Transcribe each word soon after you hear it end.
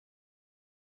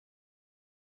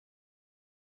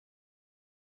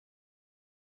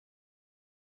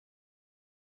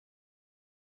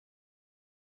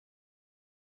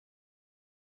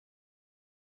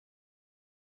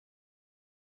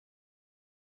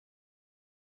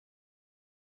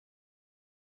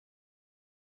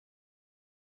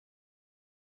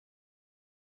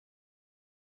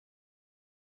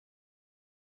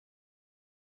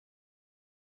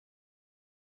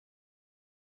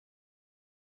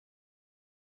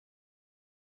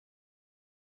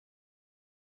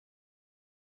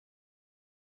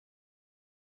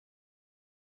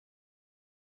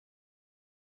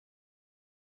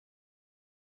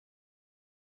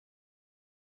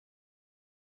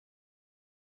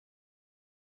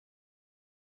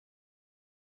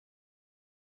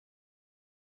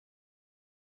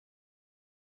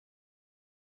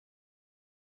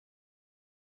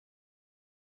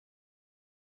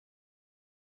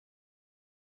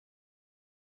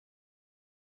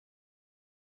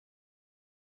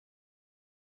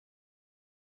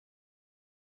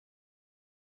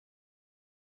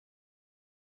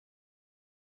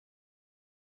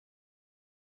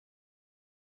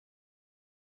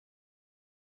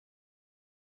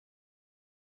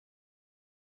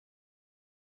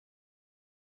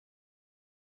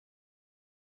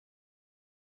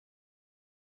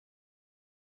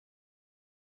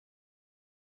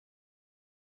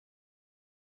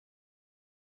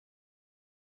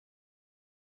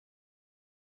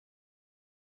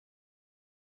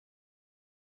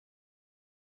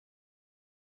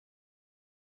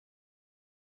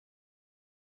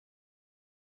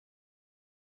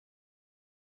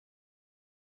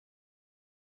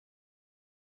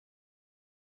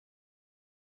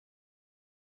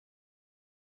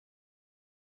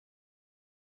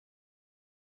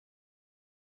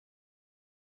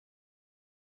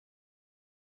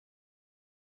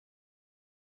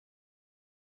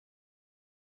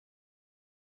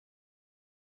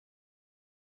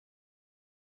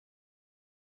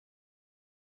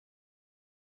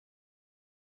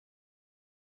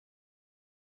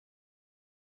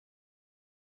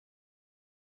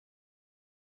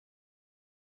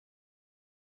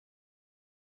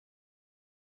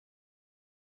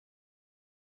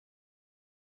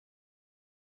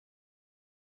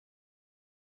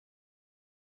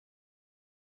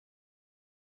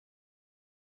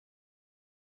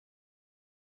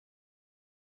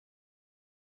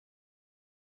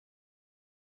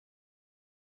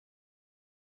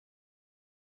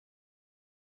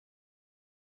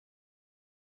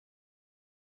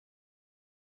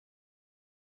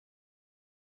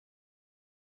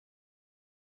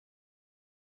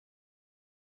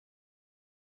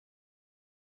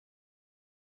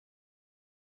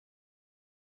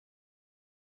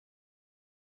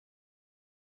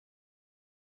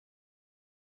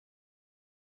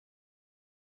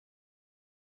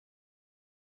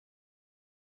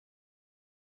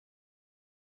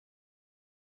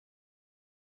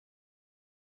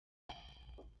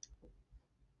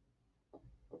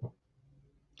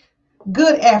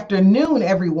Good afternoon,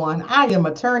 everyone. I am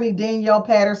attorney Danyl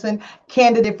Patterson,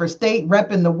 candidate for state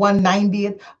rep in the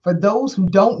 190th. For those who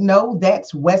don't know,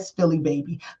 that's West Philly,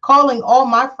 baby. Calling all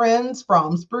my friends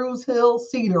from Spruce Hill,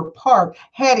 Cedar Park,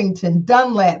 Haddington,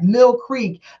 Dunlap, Mill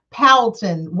Creek,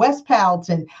 Powelton, West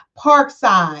Powelton,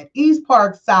 Parkside, East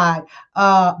Parkside,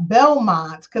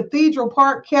 Belmont, Cathedral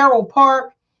Park, Carroll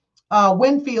Park,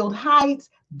 Winfield Heights.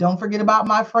 Don't forget about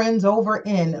my friends over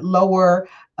in Lower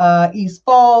East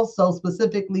Falls. So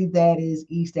specifically, that is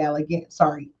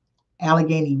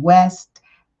Allegheny West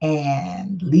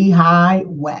and Lehigh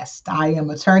West. I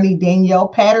am attorney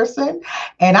Danyl Patterson,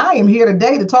 and I am here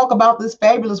today to talk about this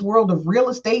fabulous world of real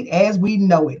estate as we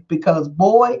know it, because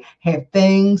boy, have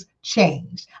things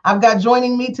changed. I've got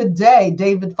joining me today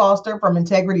David Foster from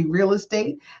Integrity Real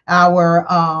Estate,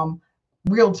 our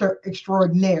realtor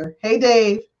extraordinaire. Hey,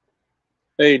 Dave.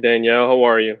 Hey Danielle, how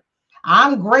are you?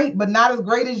 I'm great, but not as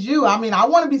great as you. I mean, I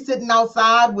want to be sitting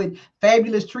outside with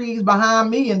fabulous trees behind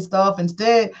me and stuff.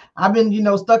 Instead, I've been,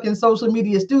 stuck in social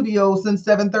media studios since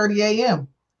 7:30 a.m.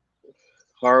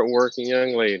 Hardworking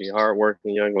young lady,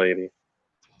 hardworking young lady.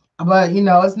 But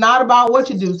it's not about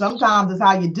what you do. Sometimes it's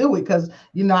how you do it. Because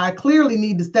I clearly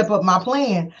need to step up my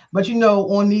plan. But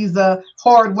on these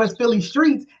hard West Philly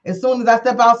streets, as soon as I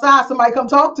step outside, somebody come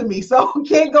talk to me. So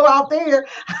can't go out there.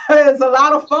 It's a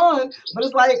lot of fun, but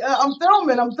it's like I'm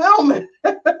filming. I'm filming.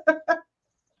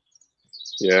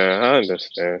 Yeah, I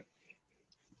understand.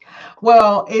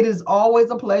 Well, it is always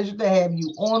a pleasure to have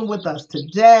you on with us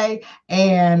today.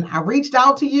 And I reached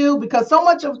out to you because so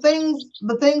much of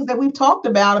the things that we've talked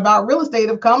about real estate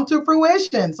have come to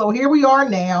fruition. So here we are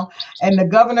now, and the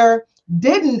governor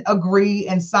didn't agree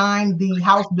and sign the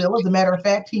House bill. As a matter of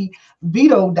fact, he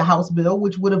vetoed the House bill,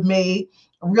 which would have made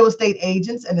real estate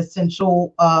agents and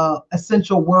essential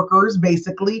workers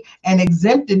basically, and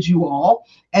exempted you all.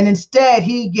 And instead,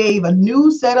 he gave a new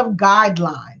set of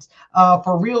guidelines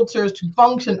for realtors to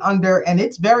function under, and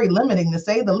it's very limiting to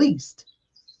say the least.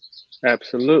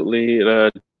 Absolutely.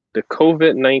 The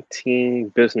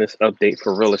COVID-19 business update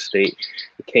for real estate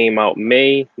came out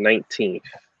May 19th.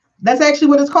 That's actually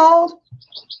what it's called.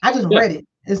 I just Yeah, read it.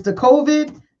 It's the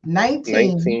COVID 19.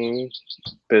 19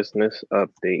 business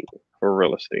update for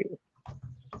real estate.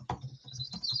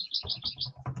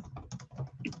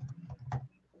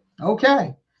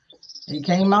 Okay. It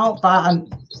came out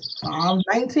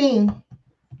 5/19.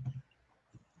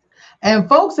 And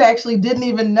folks actually didn't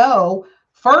even know.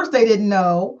 First, they didn't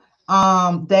know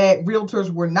that realtors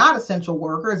were not essential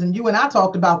workers, and you and I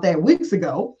talked about that weeks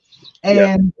ago,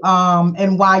 Yep.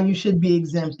 and why you should be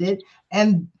exempted.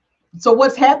 And so,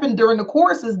 what's happened during the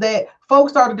course is that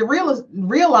folks started to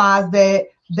realize that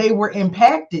they were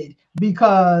impacted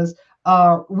because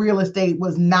real estate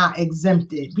was not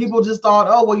exempted. People just thought,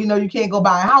 oh, well, you can't go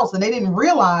buy a house, and they didn't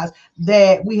realize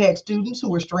that we had students who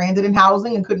were stranded in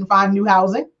housing and couldn't find new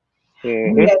housing.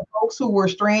 We Hmm. had folks who were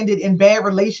stranded in bad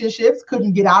relationships,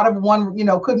 couldn't get out of one,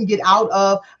 couldn't get out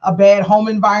of a bad home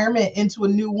environment into a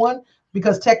new one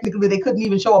because technically they couldn't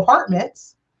even show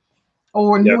apartments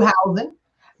or Yep. new housing.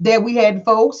 That we had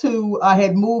folks who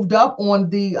had moved up on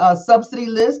the subsidy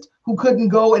list who couldn't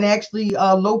go and actually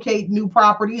locate new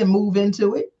property and move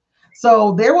into it.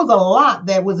 So there was a lot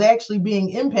that was actually being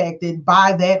impacted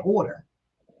by that order.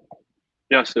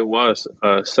 Yes, it was.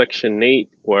 Section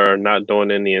 8 were not doing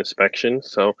any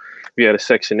inspections. So if you had a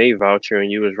Section 8 voucher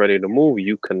and you was ready to move,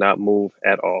 you could not move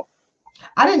at all.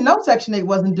 I didn't know Section 8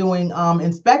 wasn't doing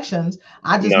inspections.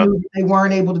 I just No. knew that they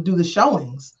weren't able to do the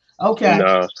showings. Okay.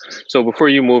 No. So before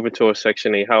you move into a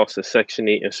Section 8 house, the Section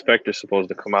 8 inspector's supposed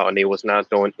to come out, and they was not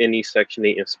doing any Section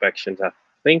 8 inspections. I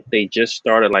think they just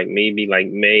started like maybe like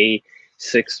May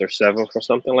 6th or 7th or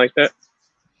something like that.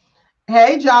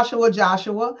 Hey, Joshua.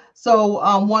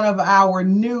 So, one of our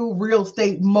new real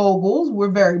estate moguls, we're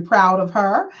very proud of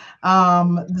her,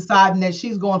 deciding that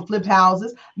she's going to flip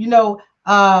houses.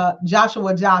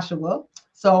 Joshua.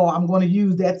 So, I'm going to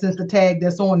use that since the tag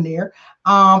that's on there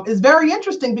is very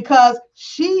interesting because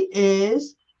she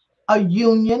is a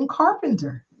union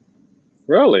carpenter.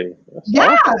 Really? That's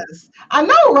awesome. Yes, I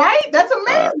know, right? That's I, I,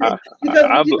 amazing because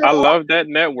I love that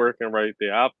networking right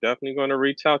there. I'm definitely going to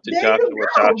reach out to there you Joshua. go.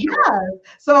 Joshua. Yes.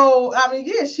 So I mean,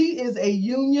 yeah, she is a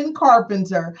union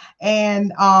carpenter.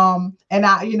 And I,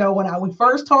 when we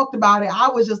first talked about it, I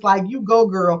was just like, you go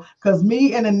girl, because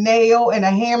me and a nail and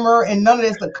a hammer and none of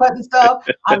this the cutting stuff,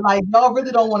 I like y'all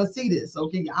really don't want to see this.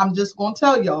 Okay. I'm just gonna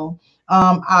tell y'all.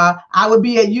 I would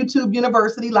be at YouTube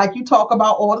University, like you talk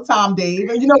about all the time, Dave.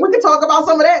 And we can talk about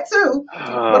some of that too.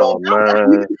 But on Oh top of that,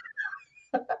 we man.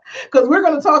 because we're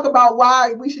going to talk about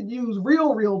why we should use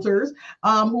real realtors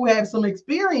who have some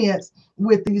experience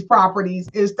with these properties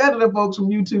instead of the folks from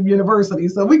YouTube University.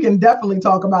 So we can definitely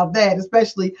talk about that,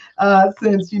 especially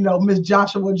since, Miss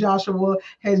Joshua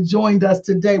has joined us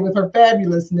today with her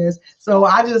fabulousness. So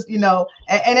I just, and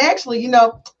actually,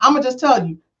 I'm going to just tell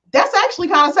you, that's actually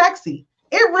kind of sexy.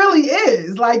 It really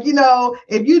is. Like,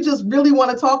 if you just really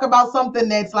want to talk about something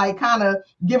that's like kind of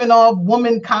giving off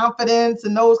woman confidence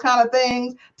and those kind of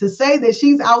things, to say that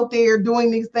she's out there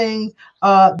doing these things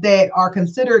that are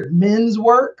considered men's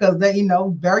work, because that,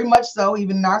 very much so,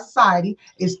 even in our society,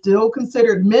 is still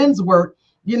considered men's work.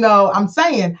 I'm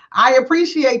saying I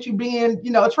appreciate you being,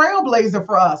 a trailblazer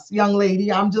for us, young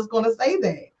lady. I'm just going to say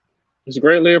that. It's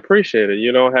greatly appreciated.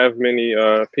 You don't have many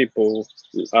people,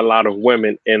 a lot of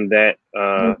women in that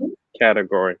Mhm.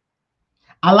 category.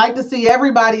 I like to see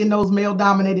everybody in those male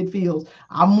dominated fields.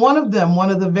 I'm one of them, one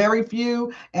of the very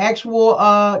few actual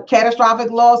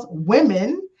catastrophic loss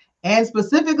women, and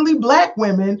specifically Black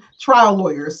women trial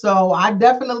lawyers. So I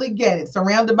definitely get it,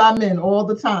 surrounded by men all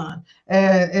the time.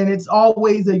 And it's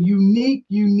always a unique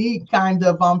kind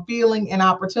of feeling and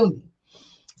opportunity.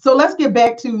 So let's get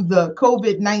back to the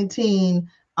COVID-19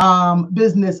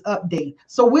 business update.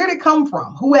 So where did it come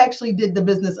from? Who actually did the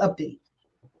business update?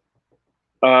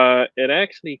 It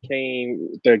actually came,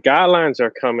 the guidelines are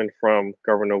coming from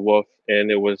Governor Wolf, and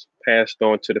it was passed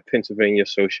on to the Pennsylvania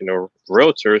Association of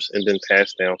Realtors and then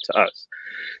passed down to us.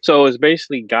 So it's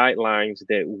basically guidelines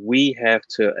that we have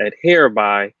to adhere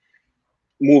by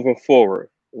moving forward.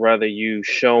 Whether you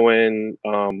showing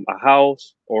a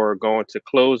house or going to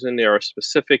closing, there are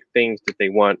specific things that they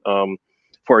want.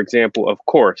 For example, of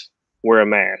course, wear a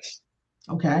mask.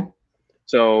 Okay.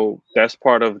 So that's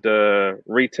part of the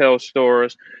retail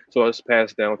stores. So it's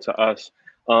passed down to us.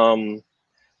 Um,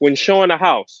 when showing a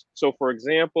house, so for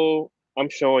example, I'm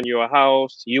showing you a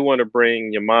house. You want to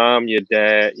bring your mom, your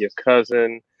dad, your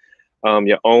cousin,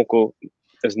 your uncle.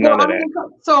 There's Well, none of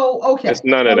that. so It's okay.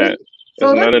 none of that.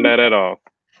 There's So let none of me that at all.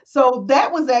 so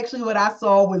that was actually what I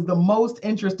saw was the most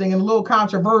interesting and a little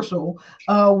controversial,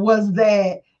 was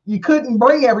that you couldn't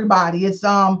bring everybody. It's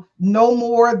no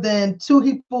more than two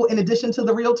people in addition to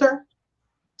the realtor.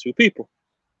 Two people.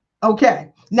 Okay.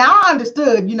 Now I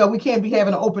understood, we can't be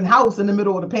having an open house in the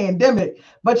middle of the pandemic,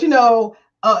 but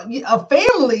a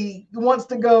family wants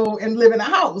to go and live in a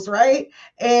house, right?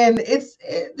 And it's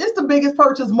the biggest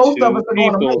purchase most of us Two are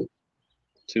going to people. make.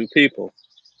 Two people.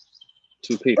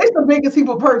 Two It's people. the biggest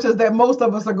people purchase that most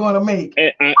of us are going to make.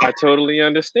 And I totally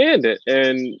understand it.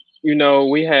 And,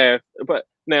 we have, but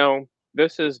now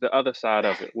this is the other side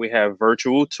of it. We have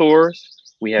virtual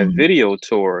tours, we have Mhm. video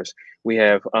tours, we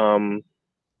have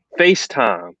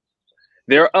FaceTime.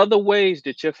 There are other ways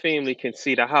that your family can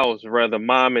see the house, whether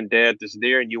mom and dad is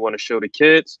there and you want to show the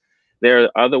kids. There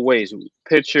are other ways,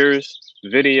 pictures,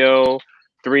 video,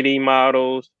 3D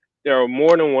models. There are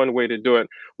more than one way to do it.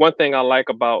 One thing I like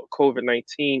about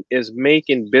COVID-19 is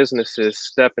making businesses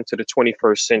step into the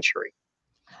 21st century.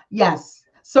 Yes.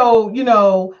 So,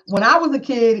 when I was a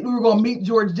kid, we were going to meet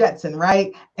George Jetson,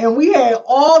 right? And we had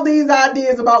all these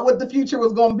ideas about what the future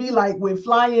was going to be like with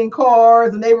flying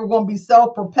cars, and they were going to be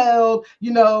self-propelled,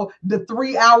 the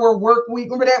 3-hour work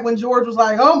week. Remember that when George was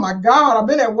like, oh my God, I've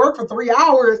been at work for 3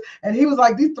 hours. And he was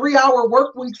like, these 3-hour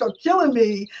work weeks are killing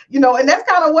me, and that's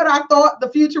kind of what I thought the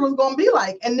future was going to be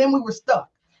like. And then we were stuck.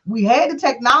 We had the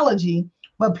technology,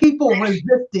 but people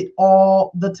resisted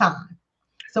all the time.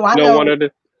 So I You know, know.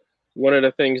 one of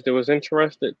the things that was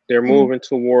interested, they're Mhm. moving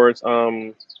towards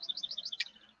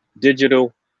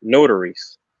digital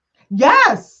notaries.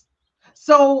 Yes.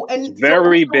 So, It's and so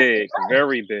very big,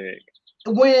 very big.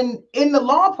 when in the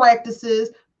law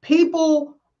practices,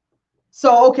 people,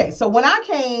 so okay, so when I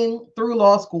came through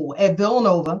law school at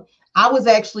Villanova, I was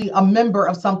actually a member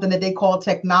of something that they called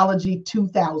Technology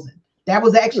 2000. That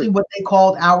was Hmm. actually what they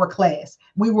called our class.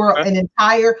 Okay.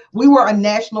 We were a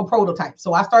national prototype.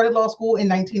 So I started law school in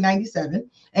 1997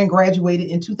 and graduated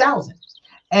in 2000.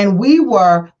 And we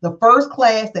were the first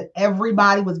class that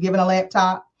everybody was given a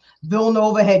laptop.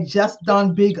 Villanova had just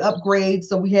done big upgrades,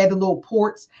 so we had the little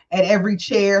ports at every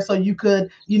chair, so you could,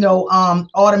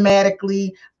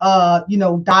 automatically,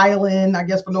 dial in. I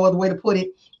guess for no other way to put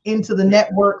it, into the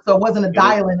network. So it wasn't a Hmm.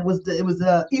 dial in; it was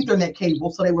a Ethernet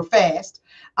cable, so they were fast.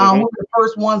 We Hmm. were the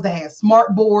first ones that had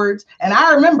smart boards, and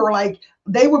I remember like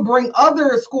they would bring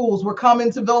other schools were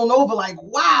coming to Villanova, like,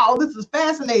 wow, this is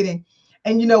fascinating.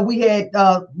 And we had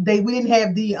we didn't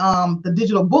have the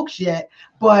digital books yet,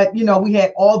 but we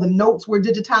had all the notes were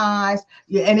digitized.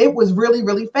 Yeah, and it was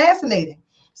really fascinating.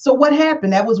 So what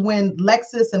happened? That was when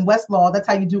Lexis and Westlaw, that's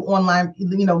how you do online,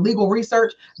 legal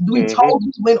research. We Mm-hmm.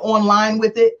 totally went online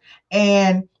with it.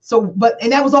 And so,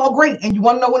 and that was all great. And you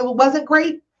want to know when it wasn't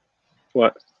great?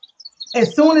 What?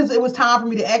 As soon as it was time for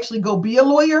me to actually go be a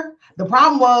lawyer, the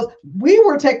problem was we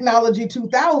were technology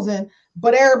 2000,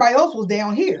 but everybody else was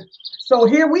down here. So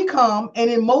here we come. And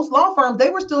in most law firms,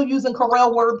 they were still using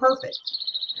Corel Word Perfect.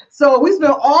 So we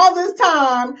spent all this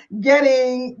time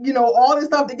getting, all this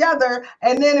stuff together.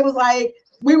 And then it was like,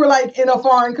 we were like in a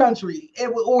foreign country.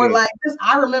 Or Mm. like this,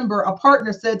 I remember a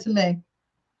partner said to me,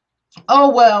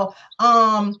 oh, well,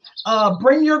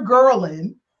 bring your girl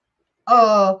in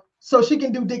so she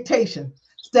can do dictation.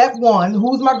 Step one,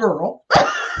 who's my girl?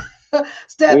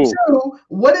 Step Ooh. two,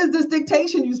 what is this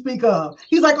dictation you speak of?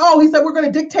 He's like, oh, he said, we're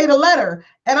going to dictate a letter.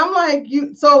 And I'm like,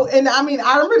 and I mean,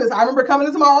 I remember this. I remember coming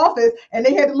into my office and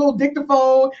they had the little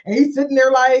dictaphone and he's sitting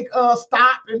there like,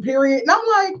 stop and period. And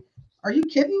I'm like, are you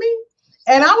kidding me?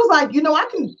 And I was like, I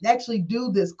can actually do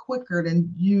this quicker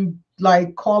than you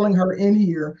like calling her in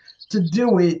here to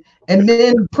do it and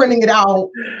then printing it out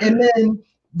and then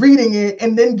reading it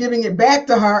and then giving it back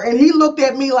to her. And he looked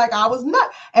at me like I was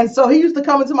nuts. And so he used to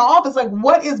come into my office like,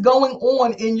 what is going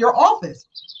on in your office?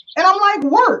 And I'm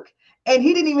like, work. And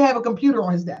he didn't even have a computer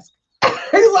on his desk.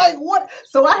 He's like, what?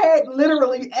 So I had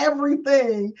literally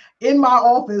everything in my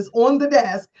office on the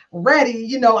desk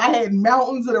ready. I had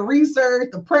mountains of the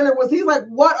research. The printer was, he's like,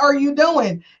 what are you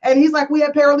doing? And he's like, we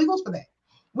have paralegals for that.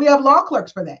 We have law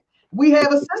clerks for that. We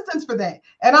have assistants for that.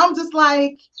 And I'm just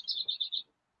like,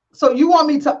 so you want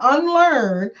me to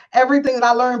unlearn everything that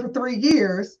I learned for 3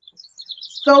 years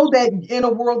so that in a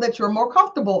world that you're more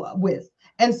comfortable with?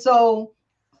 And so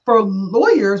for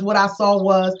lawyers, what I saw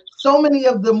was so many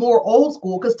of the more old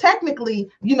school, because technically,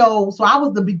 so I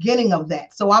was the beginning of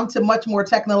that. So I'm much more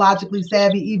technologically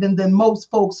savvy even than most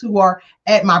folks who are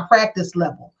at my practice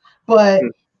level. But,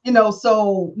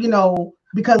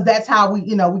 because that's how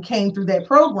we came through that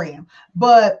program.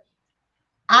 But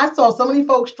I saw so many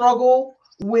folks struggle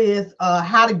with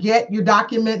how to get your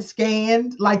documents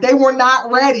scanned. Like they were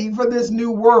not ready for this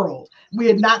new world. We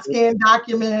had not scanned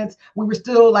documents. We were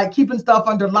still like keeping stuff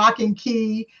under lock and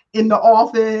key in the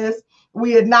office.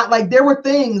 We had not, like, there were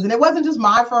things, and it wasn't just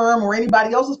my firm or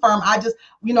anybody else's firm. I just,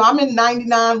 I'm in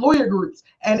 99 lawyer groups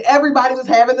and everybody was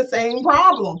having the same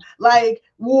problem. Like,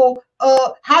 well,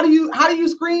 how do you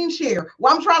screen share?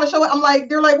 Well, I'm trying to show it. I'm like,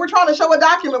 they're like, we're trying to show a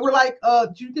document. We're like,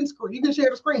 you can share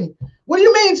the screen. What do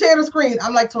you mean share the screen?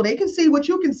 I'm like, so they can see what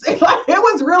you can see. Like, it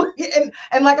was really,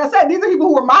 and like I said, these are people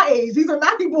who are my age. These are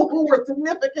not people who were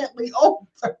significantly older.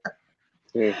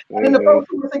 Mm-hmm. And the folks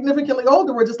who were significantly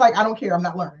older were just like, I don't care, I'm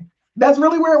not learning. That's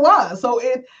really where it was. So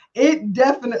it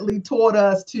definitely taught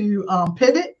us to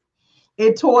pivot.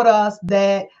 It taught us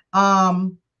that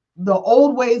the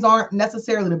old ways aren't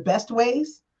necessarily the best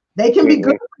ways. They can be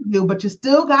good for you, but you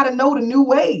still got to know the new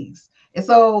ways. And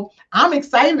so I'm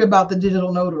excited about the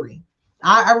digital notary.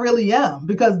 I really am,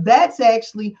 because that's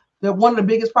actually one of the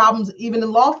biggest problems, even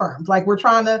in law firms. Like, we're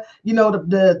trying to,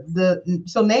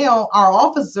 so now our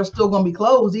offices are still going to be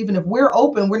closed. Even if we're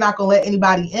open, we're not going to let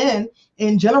anybody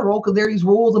in general, because there are these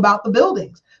rules about the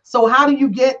buildings. So how do you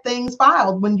get things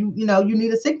filed when you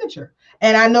need a signature?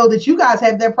 And I know that you guys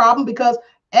have that problem, because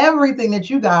everything that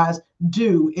you guys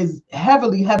do is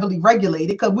heavily, heavily regulated,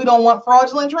 because we don't want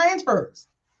fraudulent transfers.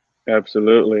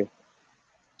 Absolutely.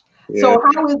 Yeah. So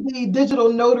how is the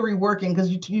digital notary working?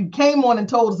 Because you came on and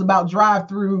told us about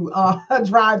drive-through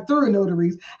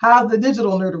notaries. How's the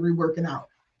digital notary working out?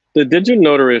 The digital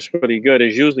notary is pretty good.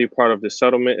 It's usually part of the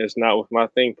settlement. It's not with my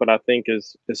thing, but I think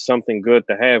is something good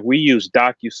to have. We use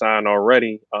DocuSign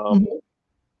already.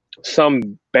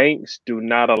 Some banks do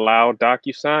not allow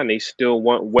DocuSign. They still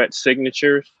want wet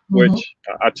signatures, which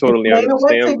I totally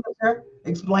understand.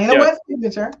 Explain a wet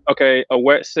signature. Okay, a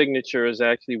wet signature is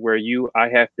actually where I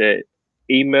have to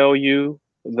email you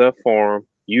the form,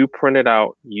 you print it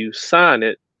out, you sign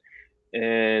it,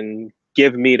 and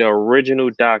give me the original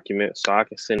document so I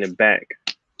can send it back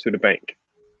to the bank.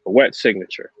 A wet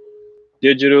signature.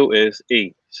 Digital is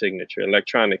e-signature,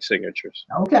 electronic signatures.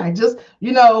 Okay, just,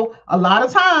 a lot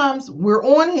of times we're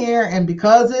on here, and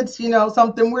because it's,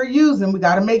 something we're using, we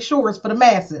got to make sure it's for the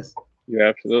masses. You're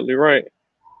absolutely right.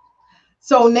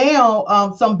 So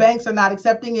now some banks are not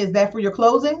accepting. Is that for your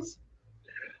closings?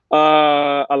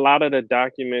 A lot of the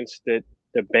documents that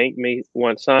the bank may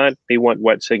want signed, they want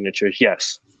wet signatures,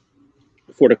 yes,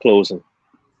 for the closing.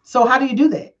 So how do you do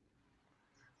that?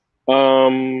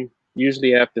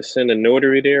 Usually have to send a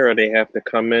notary there, or they have to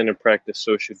come in and practice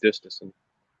social distancing.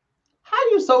 How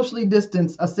do you socially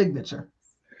distance a signature?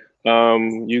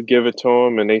 You give it to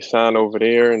them and they sign over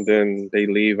there, and then they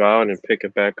leave out and pick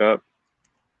it back up.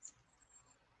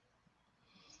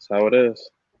 That's how it is.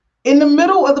 In the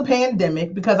middle of the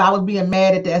pandemic, because I was being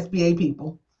mad at the SBA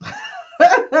people.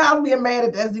 I was being mad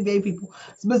at the SBA people.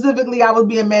 Specifically, I was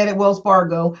being mad at Wells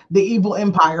Fargo, the evil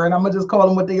empire, and I'm gonna just call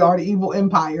them what they are, the evil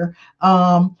empire.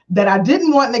 That I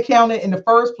didn't want an accountant in the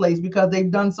first place because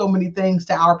they've done so many things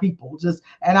to our people. Just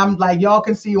and I'm like, y'all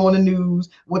can see on the news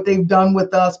what they've done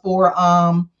with us for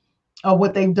loans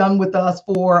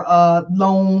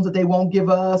that they won't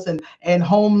give us, and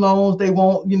home loans they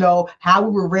won't, how we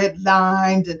were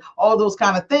redlined and all those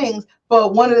kind of things.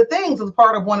 But one of the things as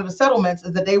part of one of the settlements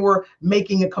is that they were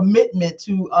making a commitment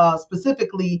to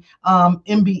specifically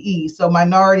MBE, so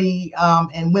minority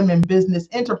and women business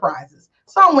enterprises.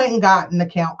 So I went and got an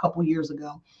account a couple years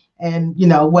ago, and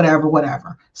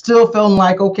whatever, still feeling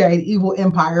like, okay, evil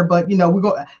empire, but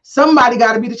somebody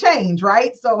got to be the change,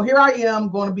 right? So here I am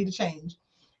going to be the change.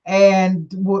 And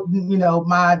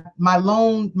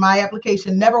my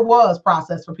application never was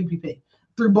processed for PPP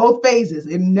through both phases.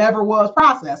 It never was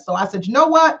processed. So I said, you know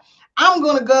what, I'm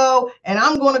going to go and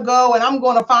I'm going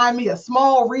to find me a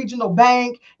small regional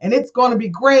bank, and it's going to be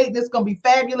great and it's going to be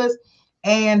fabulous.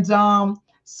 And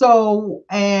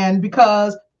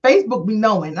because Facebook be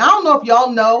knowing. I don't know if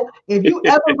y'all know, if you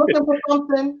ever looking for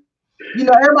something,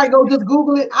 everybody go just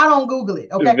Google it. I don't Google it.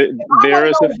 Okay. There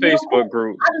is a Facebook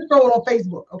group. I just throw it on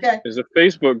Facebook. Okay. There's a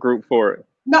Facebook group for it.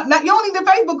 No, you don't need the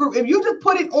Facebook group. If you just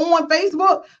put it on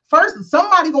Facebook, first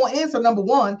somebody gonna answer, number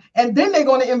one, and then they're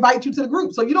gonna invite you to the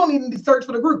group. So you don't even need to search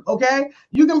for the group. Okay.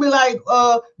 You can be like,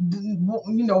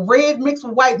 red mixed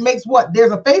with white makes what?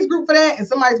 There's a face group for that, and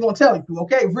somebody's gonna tell you.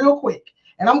 Okay, real quick.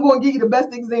 And I'm gonna give you the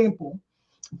best example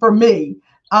for me.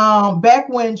 Back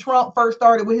when Trump first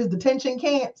started with his detention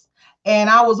camps, and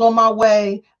I was on my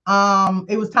way.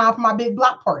 It was time for my big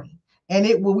block party, and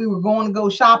we were going to go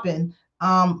shopping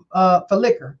for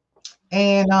liquor,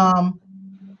 and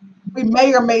we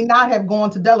may or may not have gone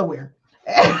to Delaware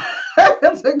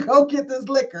to go get this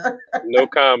liquor. No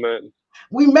comment.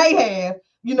 We may have.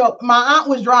 My aunt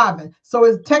was driving, so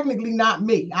it's technically not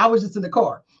me. I was just in the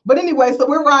car. But anyway, so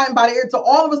we're riding by the air. So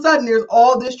all of a sudden, there's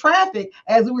all this traffic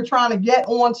as we were trying to get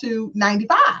onto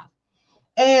 95.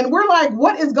 And we're like,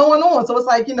 what is going on? So it's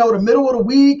like, the middle of the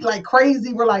week, like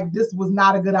crazy. We're like, this was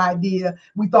not a good idea.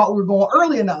 We thought we were going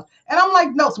early enough. And I'm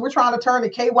like, no. So we're trying to turn to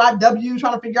KYW,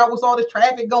 trying to figure out what's all this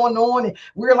traffic going on. And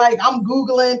we're like, I'm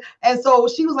Googling. And so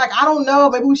she was like, I don't know.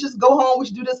 Maybe we should just go home. We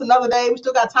should do this another day. We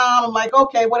still got time. I'm like,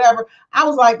 okay, whatever. I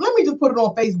was like, let me just put it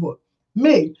on Facebook.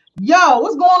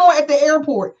 What's going on at the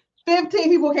airport? 15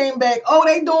 people came back. Oh,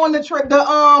 they doing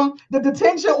the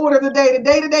detention order today. The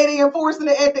day they enforcing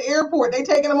it at the airport. They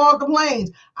taking them off the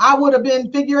planes. I would have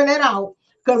been figuring that out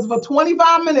because for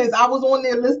 25 minutes I was on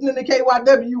there listening to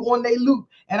KYW on their loop,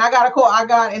 and I got a call. I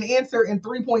got an answer in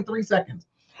 3.3 seconds.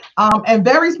 And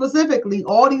very specifically,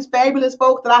 all these fabulous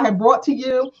folks that I have brought to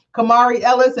you, Kamari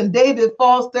Ellis and David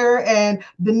Foster and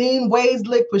Deneen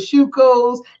Waislick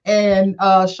Pachucos and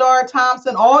Shar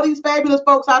Thompson, all these fabulous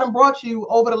folks I done brought you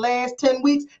over the last 10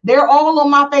 weeks, they're all on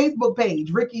my Facebook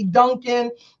page. Ricky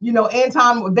Duncan,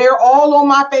 Anton, they're all on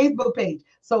my Facebook page.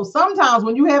 So sometimes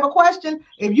when you have a question,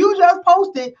 if you just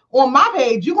post it on my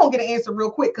page, you're going to get an answer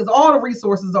real quick because all the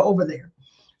resources are over there.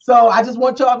 So I just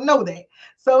want y'all to know that.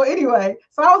 So anyway,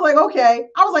 so I was like, okay.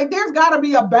 I was like, there's got to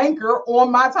be a banker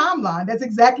on my timeline. That's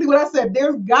exactly what I said.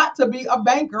 There's got to be a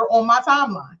banker on my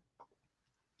timeline.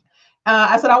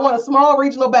 I said, I want a small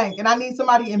regional bank and I need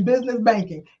somebody in business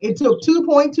banking. It took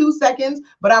 2.2 seconds,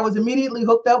 but I was immediately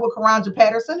hooked up with Karanja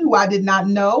Patterson, who I did not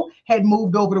know had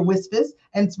moved over to WISPIS.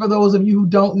 And for those of you who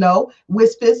don't know,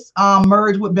 WISPIS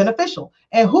merged with Beneficial.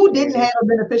 And who didn't have a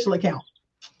Beneficial account?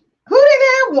 Who didn't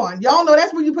have one? Y'all know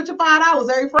that's where you put your $5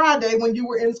 every Friday when you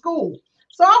were in school.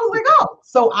 So I was like, oh,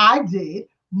 so I did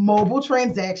mobile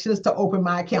transactions to open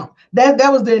my account. That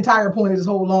was the entire point of this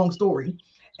whole long story.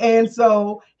 And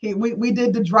so we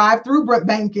did the drive-through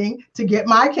banking to get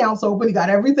my accounts open. He got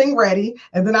everything ready.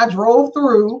 And then I drove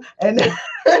through and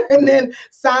then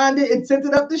signed it and sent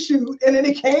it up to shoot. And then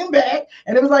it came back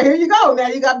and it was like, here you go. Now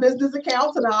you got business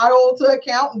accounts and an IOTA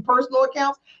account and personal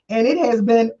accounts. And it has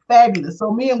been fabulous.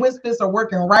 So me and WISPIS are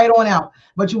working right on out.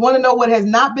 But you want to know what has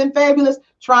not been fabulous?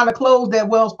 Trying to close that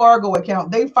Wells Fargo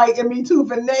account. They fighting me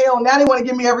tooth and nail. Now they want to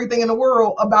give me everything in the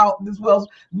world about this Wells.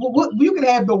 You can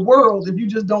have the world if you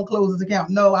just don't close this account.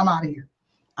 No, I'm out of here.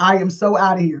 I am so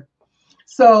out of here.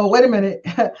 So wait a minute.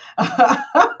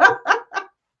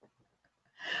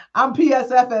 I'm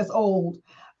PSFS old.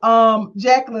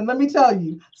 Jacqueline, let me tell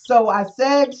you. So I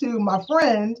said to my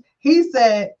friend, he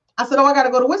said, I said, oh, I got to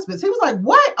go to Whispers. He was like,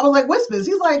 what? I was like, Whispers.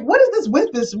 He's like, what is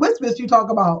this Whispers you talk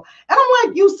about? And I'm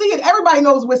like, you see it. Everybody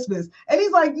knows Whispers. And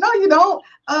he's like, no, you don't.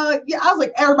 Yeah, I was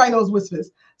like, everybody knows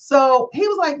Whispers. So he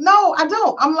was like, no, I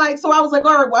don't. I'm like, so I was like,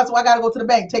 all right, well, so I got to go to the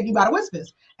bank, take you by the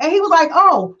Whispers. And he was like,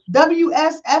 oh,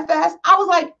 WSFS. I was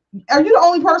like, are you the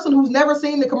only person who's never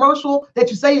seen the commercial that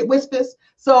you say it Whispers?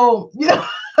 So, you know,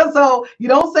 so you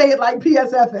don't say it like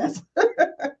PSFS.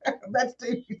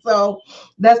 So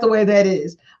that's the way that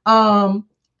is. Um,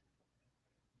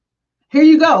 Here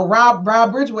you go. Rob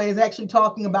Bridgeway is actually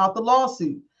talking about the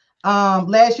lawsuit.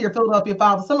 Last year, Philadelphia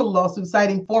filed a similar lawsuit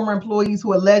citing former employees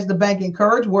who alleged the bank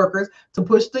encouraged workers to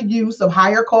push the use of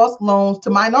higher cost loans to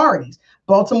minorities.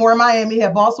 Baltimore and Miami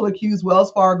have also accused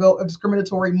Wells Fargo of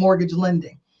discriminatory mortgage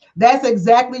lending. That's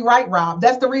exactly right, Rob.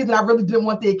 That's the reason I really didn't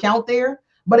want the account there.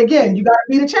 But again, you got to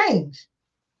be the change.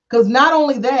 Because not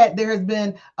only that, there has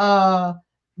been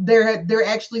they're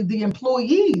actually the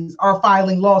employees are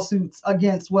filing lawsuits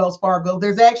against Wells Fargo.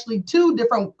 There's actually two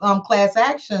different class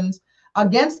actions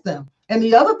against them. And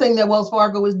the other thing that Wells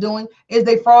Fargo is doing is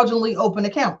they fraudulently open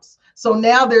accounts. So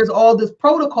now there's all this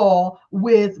protocol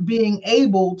with being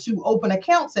able to open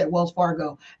accounts at Wells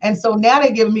Fargo. And so now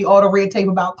they're giving me all the red tape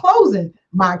about closing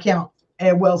my account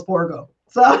at Wells Fargo.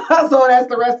 So that's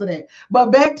the rest of that.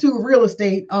 But back to real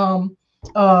estate.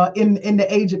 In the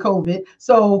age of COVID.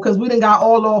 So because we done got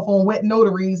all off on wet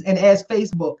notaries and ask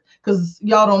Facebook, because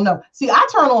y'all don't know. See, I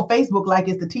turn on Facebook like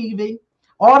it's the TV.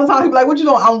 All the time, people like, what you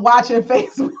doing? I'm watching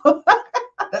Facebook.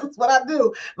 That's what I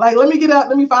do. Like, let me get up,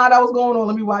 let me find out what's going on,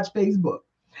 let me watch Facebook.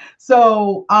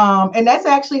 So, and that's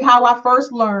actually how I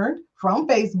first learned from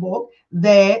Facebook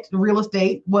that real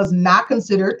estate was not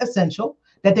considered essential,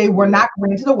 that they were not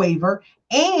granted a waiver.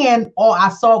 And all I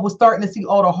saw was starting to see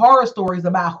all the horror stories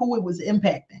about who it was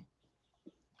impacting.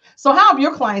 So, how have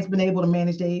your clients been able to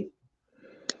manage, Dave?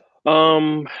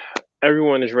 Um,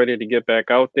 Everyone is ready to get back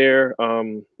out there.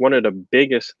 One of the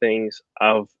biggest things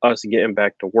of us getting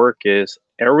back to work is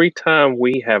every time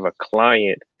we have a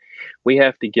client, we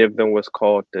have to give them what's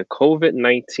called the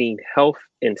COVID-19 Health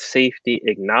and Safety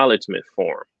Acknowledgement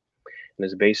Form. And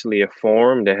it's basically a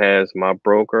form that has my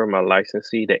broker, my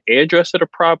licensee, the address of the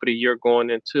property you're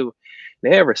going into.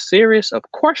 They have a series of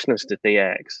questions that they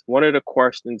ask. One of the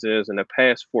questions is, in the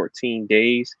past 14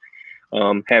 days,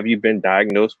 have you been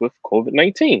diagnosed with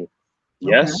COVID-19? Okay.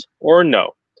 Yes or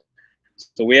no?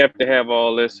 So we have to have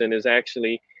all this, and is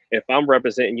actually, if I'm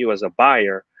representing you as a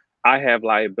buyer, I have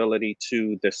liability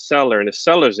to the seller and the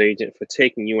seller's agent for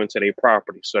taking you into their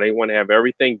property. So they want to have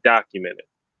everything documented.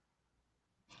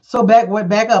 So back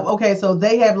up. Okay, so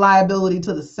they have liability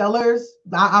to the sellers.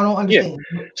 I don't Yeah. understand.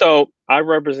 So I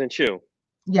represent you.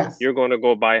 Yes. You're going to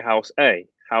go buy house A.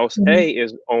 House Mhm. A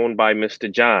is owned by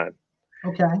Mr. John.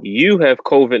 Okay. You have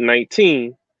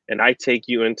COVID-19, and I take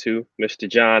you into Mr.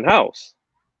 John's house.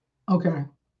 Okay.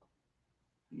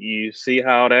 You see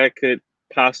how that could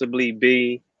possibly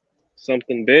be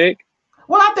something big?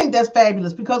 Well, I think that's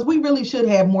fabulous because we really should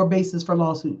have more basis for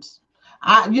lawsuits.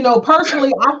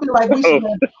 Personally, I feel like we should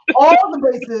have all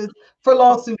the basis for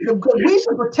lawsuits because we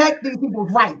should protect these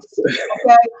people's rights.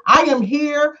 Okay, I am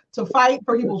here to fight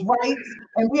for people's rights,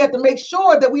 and we have to make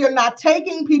sure that we are not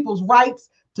taking people's rights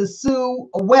to sue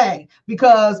away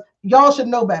because y'all should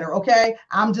know better. Okay,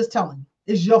 I'm just telling you,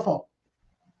 it's your fault.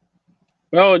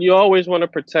 Well, you always want to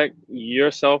protect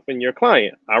yourself and your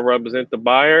client. I represent the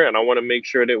buyer, and I want to make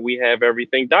sure that we have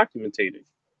everything documented.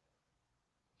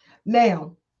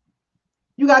 Now,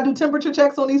 you gotta do temperature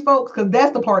checks on these folks because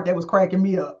that's the part that was cracking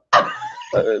me up.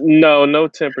 No, no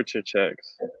temperature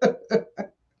checks. But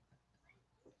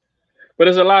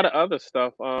there's a lot of other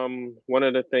stuff. One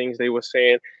of the things they were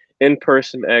saying,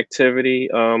 in-person activity.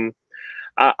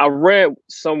 I read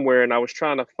somewhere, and I was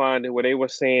trying to find it, where they were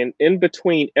saying in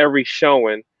between every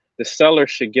showing, the seller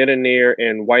should get in there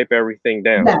and wipe everything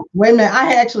down. Yeah, wait a minute.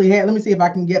 I actually had. Let me see if I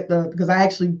can get because I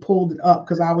actually pulled it up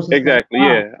because I was just like, Exactly.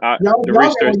 wow, Yeah. The y'all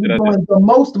research really that I did. doing the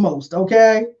most.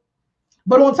 Okay,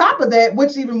 but on top of that,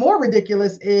 what's even more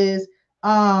ridiculous is,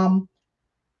 I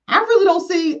really don't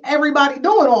see everybody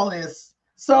doing all this.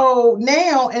 So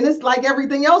now, and it's like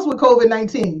everything else with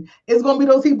COVID-19, it's going to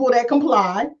be those people that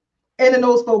comply, and then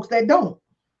those folks that don't.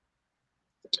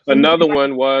 So you, Another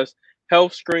one was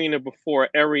health screening before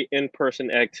every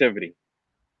in-person activity.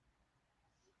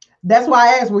 that's why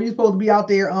I asked, were you supposed to be out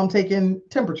there taking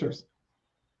temperatures?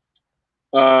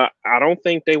 I don't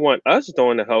think they want us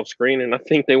doing the health screening. I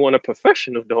think they want a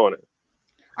professional doing it.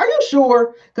 Are you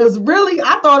sure? Because really,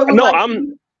 I thought it was No, like,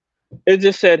 it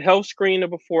just said health screening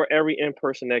before every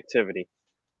in-person activity.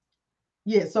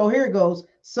 yeah. So here it goes.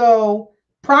 So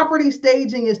Property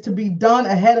staging is to be done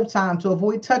ahead of time to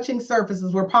avoid touching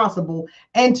surfaces where possible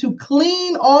and to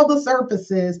clean all the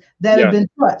surfaces that have Yes. been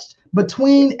touched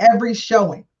between every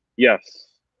showing. Yes.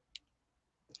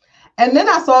 And then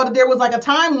I saw that there was like a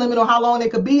time limit on how long they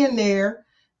could be in there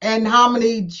and how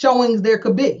many showings there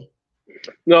could be.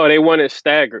 No, they want it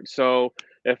staggered. So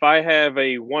if I have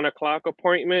a 1 o'clock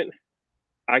appointment,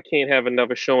 I can't have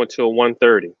another show until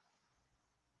 1:30.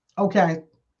 Okay.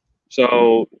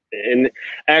 So, and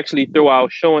actually, through our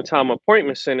showing time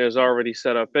appointment center is already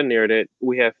set up in there that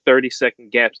we have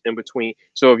 30-second gaps in between.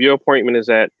 So if your appointment is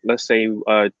at, let's say,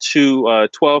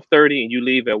 12:30 and you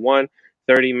leave at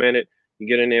 1:30, you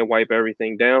get in there, wipe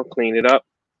everything down, clean it up.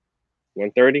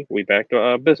 1:30, we back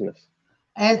to business.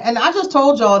 And I just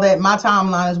told y'all that my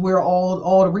timeline is where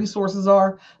all the resources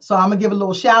are. So I'm gonna give a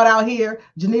little shout out here.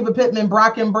 Geneva Pittman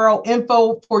Brockenborough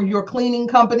info for your cleaning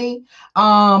company.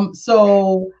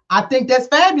 So I think that's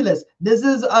fabulous. This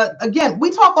is again,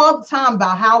 we talk all the time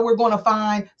about how we're going to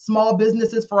find small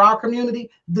businesses for our community.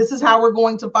 This is how we're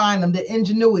going to find them, the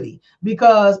ingenuity.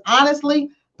 Because honestly,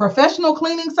 professional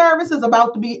cleaning service is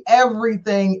about to be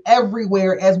everything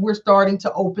everywhere as we're starting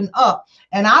to open up.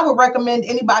 And I would recommend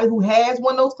anybody who has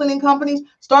one of those cleaning companies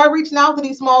start reaching out to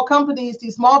these small companies,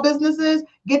 these small businesses,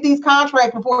 get these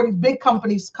contracts before these big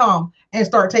companies come and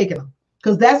start taking them,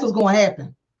 because that's what's going to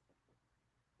happen.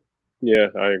 Yeah,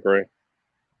 I agree.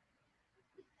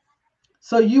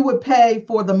 So you would pay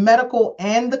for the medical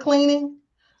and the cleaning.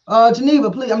 Geneva,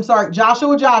 please. I'm sorry,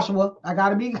 Joshua. I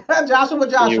gotta be Joshua. You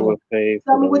Joshua. would pay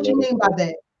Tell for me the what you mean by medical.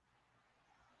 that.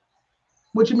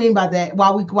 What you mean by that?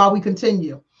 While we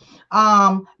continue,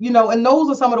 and those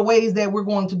are some of the ways that we're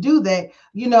going to do that.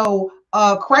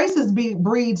 Crisis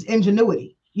breeds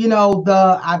ingenuity.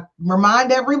 I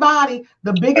remind everybody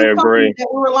the I biggest companies agree. that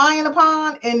we're relying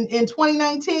upon in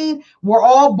 2019 were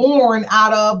all born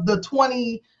out of the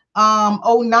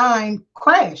 2009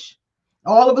 crash.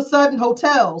 All of a sudden,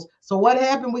 hotels. So what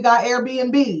happened? We got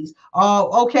Airbnbs.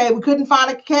 Okay, we couldn't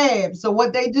find a cab. So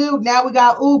what they do now? We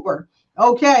got Uber.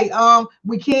 Okay,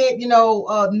 we can't,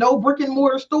 no brick and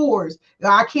mortar stores.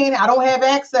 I don't have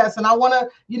access, and I want to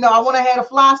have the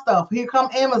fly stuff. Here come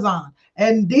Amazon,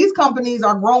 and these companies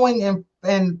are growing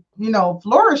and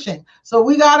flourishing. So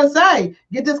we gotta say,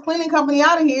 get this cleaning company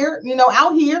out here,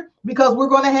 because we're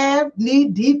going to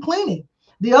need deep cleaning.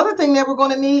 The other thing that we're going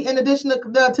to need, in addition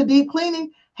to deep cleaning,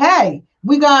 hey,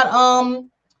 we got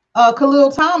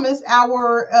Khalil Thomas,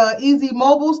 our Easy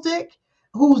Mobile Stick,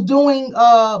 who's doing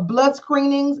blood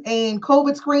screenings and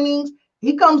COVID screenings.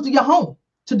 He comes to your home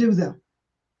to do them.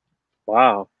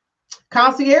 Wow.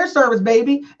 Concierge service,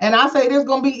 baby. And I say there's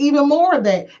going to be even more of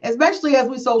that, especially as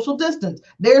we social distance.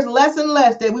 There's less and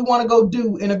less that we want to go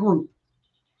do in a group.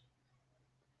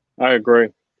 I agree.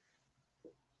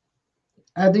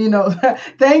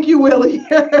 Thank you, Willie.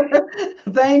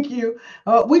 Thank you.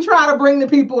 We try to bring the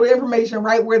people the information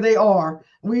right where they are.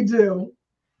 We do.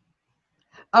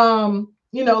 So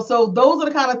those are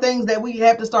the kind of things that we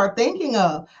have to start thinking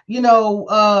of.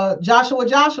 Joshua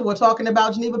talking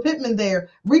about Geneva Pittman there.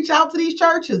 Reach out to these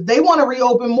churches. They want to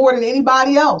reopen more than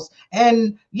anybody else.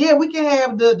 And yeah, we can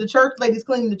have the church ladies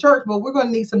cleaning the church, but we're going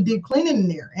to need some deep cleaning in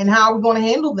there. And how are we going to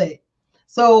handle that?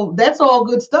 So that's all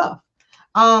good stuff.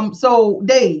 So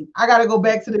Dave, I got to go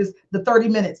back to the 30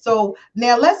 minutes. So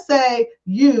now let's say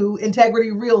you,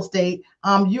 Integrity Real Estate,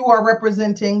 you are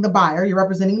representing the buyer, you're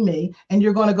representing me, and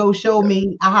you're going to go show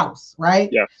me a house, right?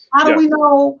 Yes. How do Yes. we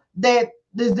know that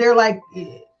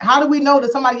how do we know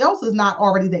that somebody else is not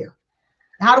already there?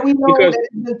 How do we know Because that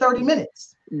it's been 30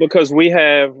 minutes? because we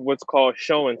have what's called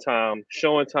showing time.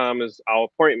 Showing time is our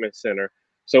appointment center.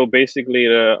 So basically,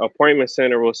 the appointment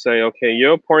center will say, okay,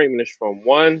 your appointment is from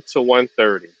 1 to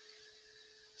 1:30.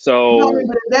 No, I mean, So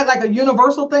but is that like a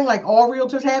universal thing? Like all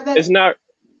realtors have it's that? not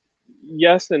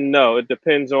yes and no. It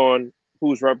depends on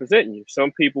who's representing you.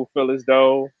 Some people feel as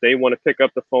though they want to pick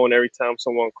up the phone every time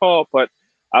someone calls, but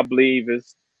I believe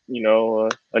it's a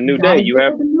new day. Gotta You get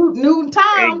have with the new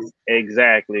times.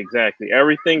 exactly.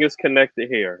 Everything is connected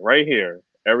here, right here.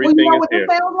 Well, you Everything know is what this here.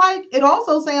 sounds like? It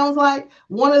also sounds like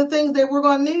one of the things that we're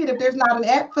going to need, if there's not an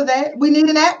app for that, we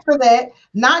need an app for that,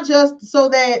 not just so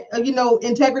that,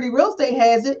 Integrity Real Estate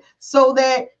has it, so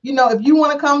that, if you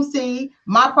want to come see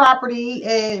my property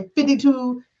at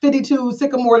 5252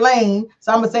 Sycamore Lane.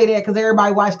 So I'm going to say that because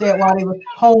everybody watched that while they were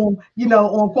home,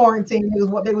 on quarantine. It was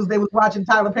what they was watching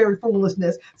Tyler Perry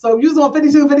foolishness. So if you was on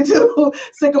 5252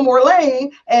 Sycamore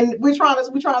Lane and we're trying to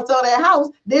sell that house,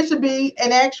 there should be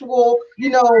an actual,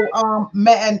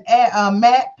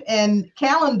 map and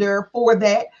calendar for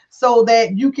that, so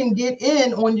that you can get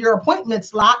in on your appointment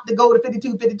slot to go to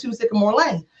 5252 Sycamore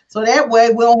Lane. So that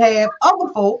way we'll have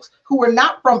other folks who are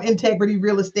not from Integrity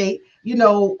Real Estate,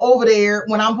 over there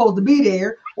when I'm supposed to be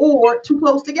there, or too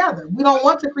close together. We don't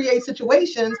want to create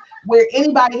situations where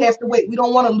anybody has to wait. We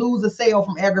don't want to lose a sale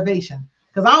from aggravation.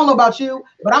 Because I don't know about you,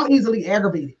 but I'm easily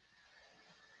aggravated.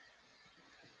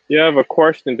 You have a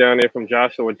question down there from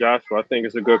Joshua. Joshua, I think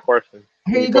it's a good question.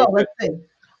 Here Can you you go. post it? Let's see.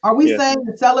 Are we Yeah. saying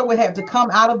the seller would have to come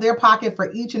out of their pocket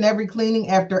for each and every cleaning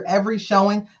after every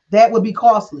showing? That would be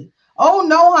costly. Oh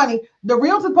no, honey. The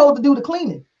realtor's supposed to do the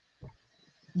cleaning.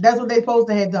 That's what they're supposed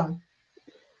to have done.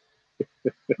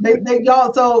 They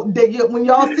y'all when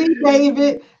y'all see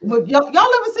David, when y'all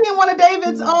ever seen one of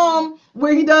David's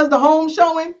where he does the home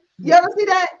showing? You ever see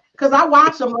that? Because I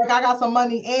watch him like I got some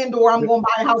money and or I'm going to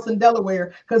buy a house in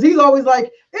Delaware. Because he's always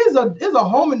like, is a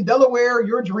home in Delaware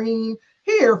your dream?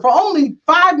 Here for only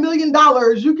 $5 million,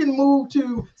 you can move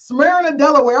to Smyrna,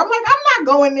 Delaware. I'm like, I'm not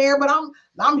going there, but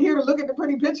I'm here to look at the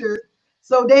pretty pictures.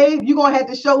 So Dave, you're gonna have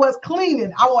to show us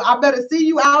cleaning. I better see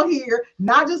you out here,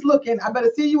 not just looking. I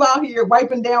better see you out here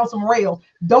wiping down some rails.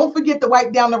 Don't forget to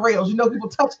wipe down the rails. People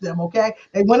touch them, okay?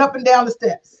 They went up and down the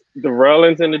steps. The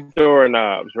railings and the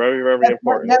doorknobs, very, very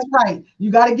important. That's right.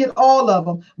 You got to get all of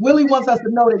them. Willie wants us to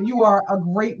know that you are a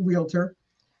great realtor.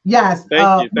 Yes.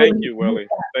 Thank you, Willie.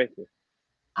 Thank you.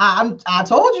 I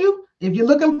told you, if you're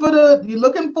looking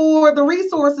for the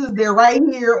resources, they're right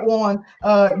here on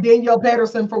Danyl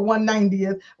Patterson for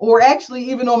 190th, or actually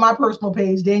even on my personal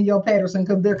page, Danyl Patterson,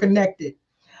 because they're connected.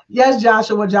 Yes,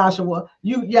 Joshua,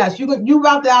 you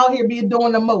about to out here be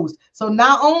doing the most. So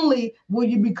not only will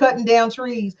you be cutting down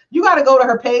trees, you got to go to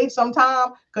her page sometime,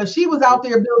 because she was out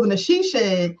there building a she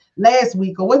shed last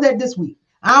week, or was that this week?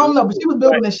 I don't know, but she was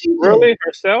building a she shed. Really,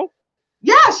 herself?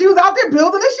 Yeah, she was out there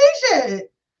building a she shed.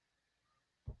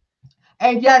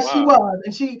 And yes, wow. She was.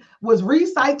 And she was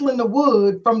recycling the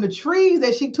wood from the trees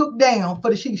that she took down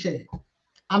for the she shed.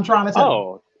 I'm trying to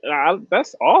tell you. Oh,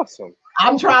 that's awesome.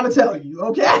 I'm trying to tell you,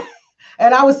 okay?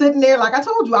 And I was sitting there, like I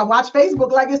told you, I watch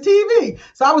Facebook like it's TV.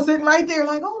 So I was sitting right there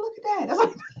like, oh, look at that. That's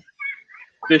like...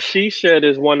 The she shed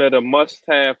is one of the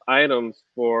must-have items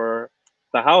for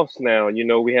the house now.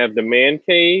 We have the man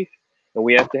cave and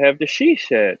we have to have the she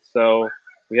shed. So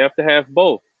we have to have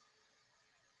both.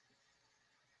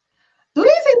 Do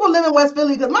these people live in West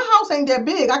Philly? Because my house ain't that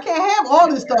big. I can't have all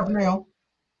this stuff now.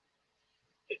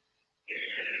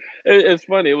 It's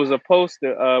funny. It was a post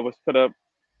that was put up,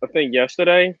 I think,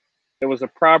 yesterday. It was a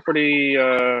property.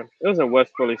 It was in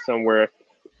West Philly somewhere.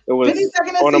 It was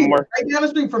on a market right down the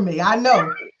street from me. I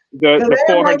know. The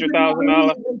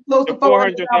 $400,000, the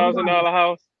 $400,000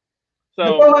 house. So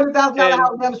the $400,000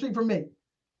 house down the street from me.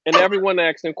 And everyone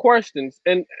asking questions,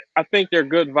 and I think they're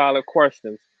good, valid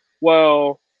questions.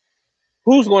 Well,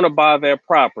 who's going to buy their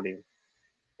property?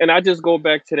 And I just go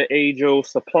back to the age-old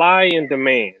supply and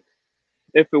demand.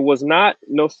 If it was not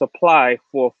no supply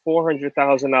for a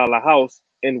 $400,000 house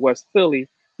in West Philly,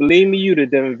 believe me,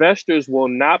 the investors will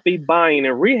not be buying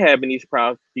and rehabbing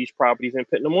these properties and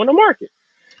putting them on the market.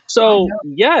 So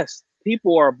yes,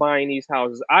 people are buying these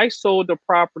houses. I sold the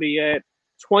property at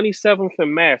 27th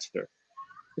and Master.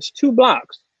 It's 2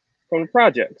 blocks from the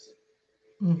projects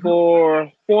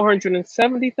for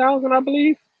 $470,000, I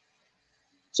believe.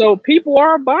 So people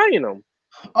are buying them.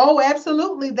 Oh,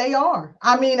 absolutely, they are.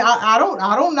 I mean, I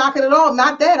don't knock it at all.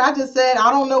 Not that. I just said I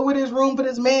don't know where there's room for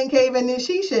this man cave and this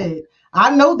she shed.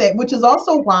 I know that, which is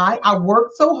also why I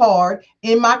worked so hard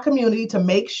in my community to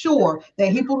make sure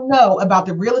that people know about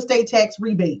the real estate tax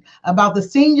rebate, about the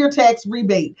senior tax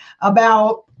rebate,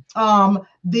 about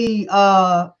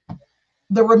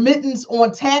the remittance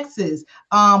on taxes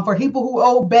for people who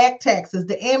owe back taxes,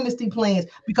 the amnesty plans,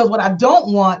 because what I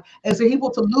don't want is for people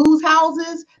to lose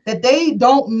houses that they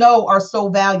don't know are so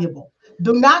valuable.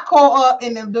 Do not call up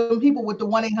and the people with the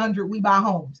 1-800 We Buy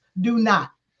Homes. Do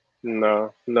not.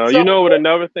 No. So, what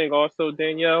another thing also,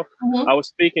 Danyl, I was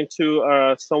speaking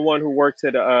to someone who works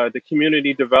at the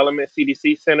Community Development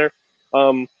CDC Center.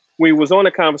 We was on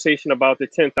a conversation about the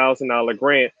 $10,000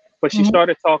 grant, but she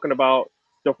started talking about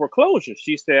the foreclosures.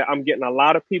 She said, I'm getting a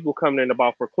lot of people coming in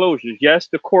about foreclosures. Yes,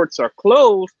 the courts are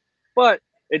closed, but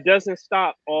it doesn't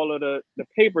stop all of the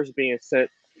papers being sent.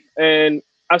 And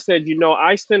I said,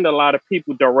 I send a lot of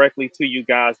people directly to you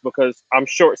guys because I'm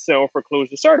short sale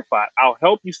foreclosure certified. I'll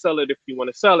help you sell it if you want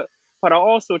to sell it. But I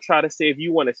also try to say, if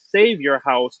you want to save your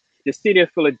house, the city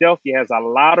of Philadelphia has a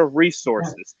lot of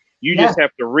resources. You just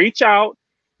have to reach out,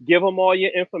 give them all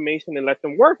your information and let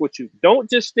them work with you. Don't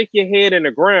just stick your head in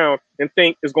the ground and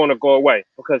think it's going to go away,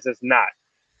 because it's not.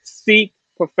 Seek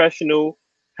professional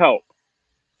help.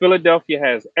 Philadelphia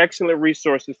has excellent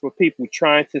resources for people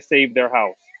trying to save their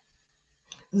house.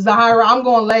 Zahira, I'm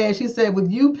going last. She said, with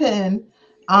UPenn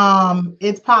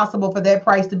It's possible for that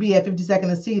price to be at 52nd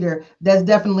and Cedar. That's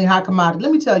definitely high commodity.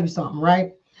 Let me tell you something,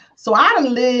 right? So I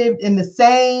done lived in the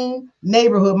same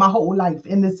neighborhood my whole life,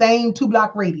 in the same 2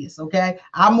 block radius. Okay.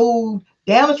 I moved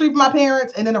down the street from my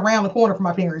parents and then around the corner from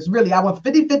my parents. Really, I went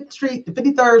from 55th Street to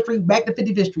 53rd Street back to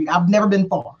 55th Street. I've never been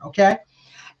far. Okay.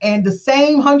 And the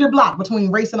same 100 block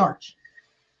between Race and Arch.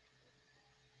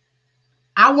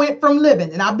 I went from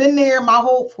living, and I've been there my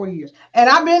whole 4 years, and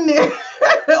I've been there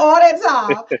all that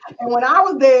time. And when I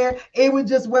was there, it was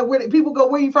just where people go,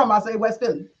 "Where you from?" I say West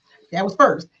Philly. That was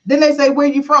first. Then they say, "Where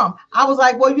you from?" I was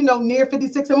like, "Well, near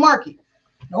 56 and Market."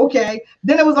 Okay.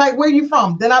 Then it was like, "Where you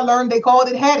from?" Then I learned they called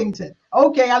it Haddington.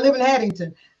 Okay, I live in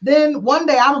Haddington. Then one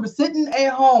day I remember sitting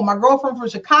at home. My girlfriend from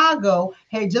Chicago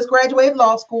had just graduated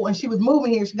law school and she was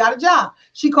moving here. She got a job.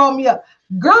 She called me up.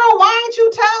 "Girl, why didn't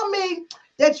you tell me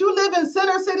that you live in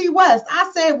Center City West?" I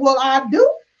said, "Well, I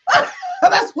do."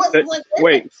 That's what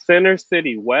Wait, Center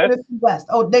City Center West? City West.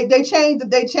 Oh, they changed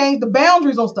the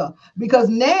boundaries on stuff because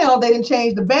now they didn't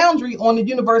change the boundary on the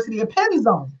University of Penn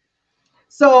zone.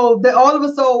 So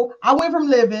I went from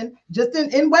living just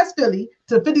in West Philly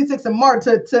to 56 and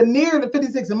to near the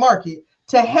 56 and Market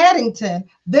to Haddington.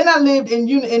 Then I lived in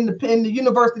the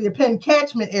University of Penn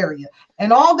catchment area,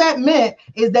 and all that meant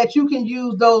is that you can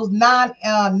use those non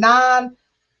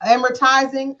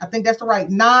amortizing. I think that's the right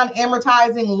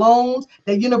non-amortizing loans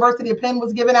that University of Penn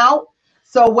was giving out.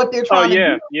 So what they're Oh trying to do,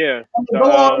 yeah, yeah. and they The go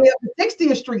all the way up to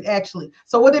 60th Street, actually.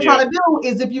 So what they're yeah. trying to do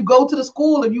is if you go to the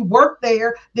school or you work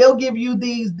there, they'll give you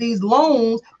these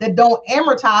loans that don't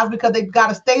amortize because they've got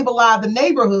to stabilize the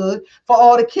neighborhood for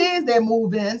all the kids that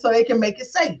move in so they can make it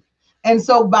safe. And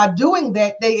so by doing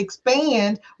that, they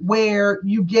expand where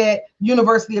you get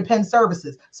University of Penn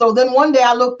services. So then one day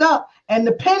I looked up and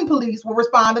the Penn police were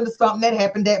responding to something that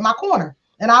happened at my corner.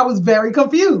 And I was very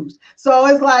confused. So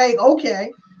it's like,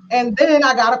 okay. And then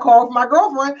I got a call from my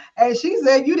girlfriend, and she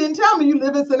said, "You didn't tell me you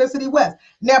live in Center City West."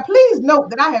 Now, please note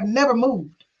that I have never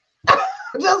moved.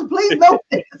 Just please note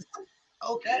this.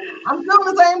 Okay, I'm still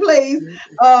in the same place,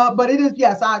 but it is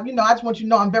yes. I just want you to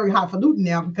know I'm very highfalutin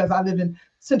now because I live in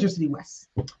Center City West.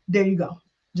 There you go.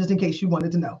 Just in case you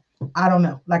wanted to know. I don't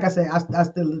know. Like I said, I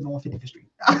still live on 55th Street,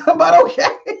 but okay.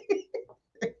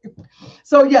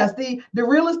 So yes, the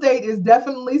real estate is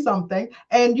definitely something,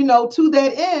 and to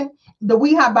that end, the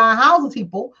We Have Buying Houses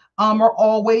people are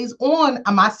always on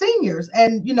my seniors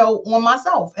and on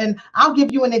myself. And I'll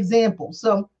give you an example.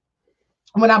 So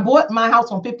when I bought my house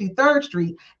on 53rd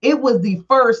Street, it was the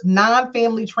first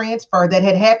non-family transfer that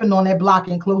had happened on that block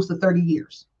in close to 30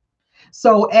 years.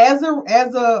 So as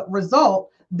a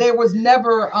result, there was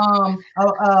never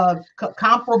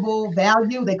comparable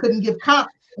value. They couldn't give comp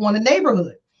on the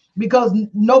neighborhood because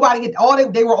nobody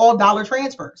had they were all dollar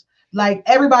transfers. Like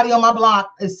everybody on my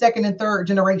block is second and third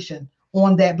generation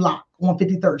on that block on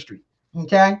 53rd Street.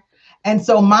 Okay. And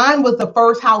so mine was the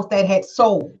first house that had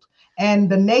sold, and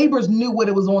the neighbors knew what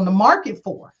it was on the market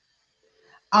for,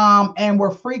 and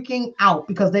were freaking out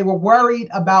because they were worried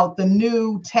about the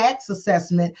new tax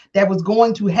assessment that was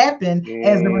going to happen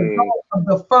as a Mm. result of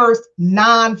the first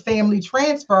non-family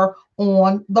transfer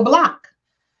on the block.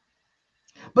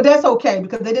 But that's okay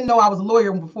because they didn't know I was a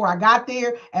lawyer before I got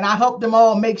there, and I helped them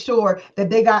all make sure that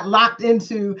they got locked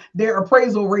into their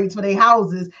appraisal rates for their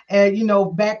houses,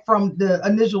 and back from the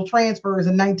initial transfers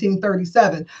in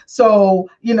 1937. So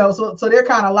so they're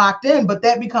kind of locked in, but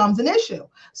that becomes an issue.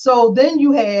 So then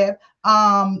you have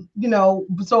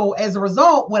so as a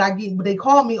result, what I get, they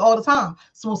call me all the time.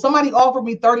 So somebody offered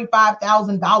me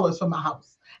 $35,000 for my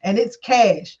house, and it's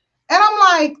cash, and I'm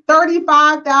like,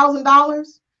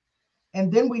 $35,000. And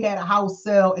then we had a house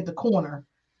sell at the corner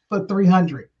for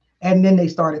 300. And then they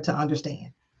started to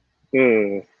understand.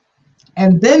 Mm.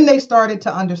 And then they started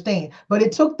to understand. But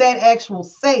it took that actual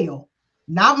sale,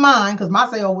 not mine, because my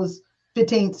sale was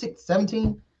 15, 16,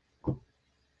 17.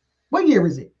 What year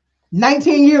is it?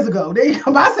 19 years ago.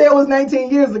 My sale was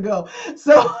 19 years ago.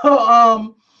 So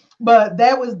but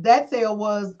that sale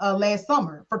was last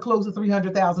summer for close to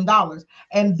 $300,000.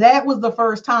 And that was the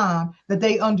first time that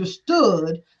they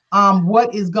understood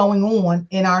what is going on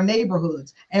in our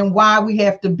neighborhoods and why we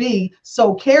have to be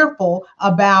so careful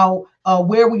about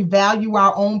where we value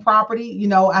our own property.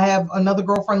 I have another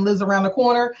girlfriend lives around the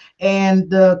corner, and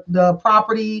the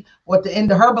property at the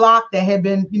end of her block that had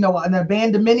been, an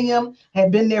abandonmenium,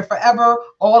 had been there forever.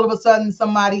 All of a sudden,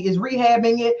 somebody is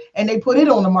rehabbing it, and they put it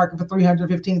on the market for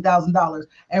 $315,000.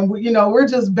 And we're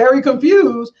just very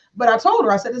confused. But I told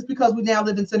her, I said, it's because we now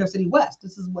live in Center City West.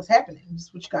 This is what's happening. This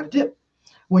is what you got to do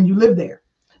when you live there.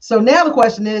 So now the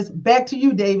question is back to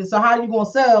you, David. So how are you going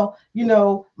to sell,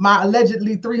 my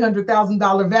allegedly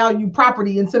 $300,000 value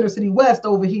property in Center City West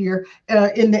over here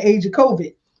in the age of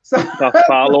COVID? So, By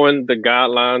following the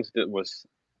guidelines that was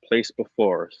placed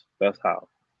before us. That's how.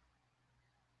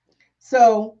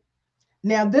 so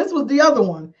now this was the other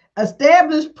one.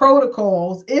 Establish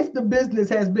protocols if the business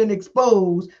has been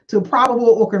exposed to probable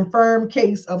or confirmed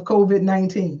case of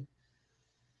COVID-19.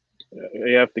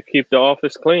 You have to keep the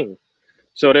office clean.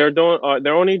 So they're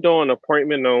only doing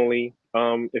appointment only.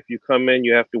 If you come in,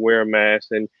 you have to wear a mask,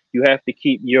 and you have to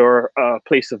keep your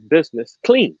place of business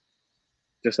clean,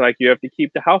 just like you have to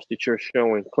keep the house that you're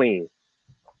showing clean.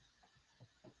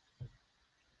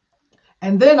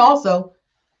 And then also,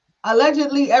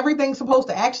 allegedly everything's supposed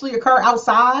to actually occur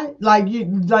outside. Like you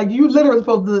literally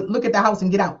supposed to look at the house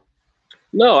and get out.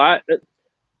 No,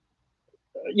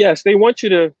 yes, they want you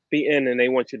to be in and they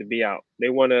want you to be out. They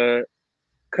want to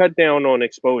cut down on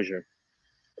exposure.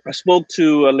 I spoke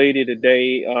to a lady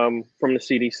today from the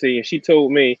CDC, and she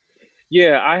told me,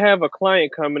 "Yeah, I have a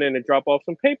client coming in to drop off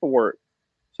some paperwork."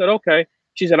 I said, "Okay."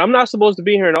 She said, "I'm not supposed to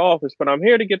be here in the office, but I'm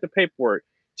here to get the paperwork."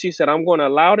 She said, "I'm going to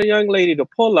allow the young lady to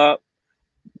pull up,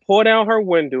 pull down her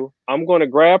window. I'm going to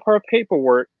grab her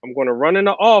paperwork. I'm going to run in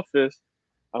the office.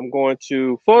 I'm going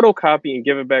to photocopy and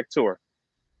give it back to her."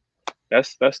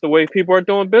 That's the way people are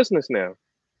doing business now.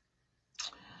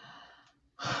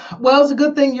 Well, it's a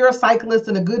good thing you're a cyclist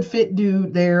and a good fit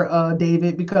dude there,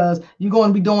 David, because you're going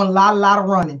to be doing a lot of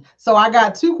running. So I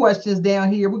got two questions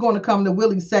down here. We're going to come to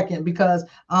Willie second because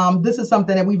this is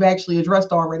something that we've actually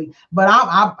addressed already. But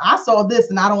I saw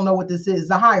this and I don't know what this is.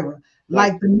 Zahira,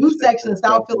 like the new section in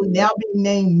South Philly now being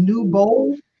named New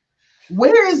Bold.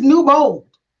 Where is New Bold?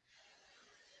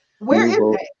 Where is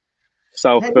that?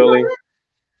 South Have you Philly. heard of it?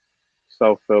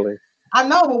 South Philly. I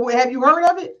know, but have you heard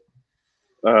of it?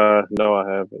 No, I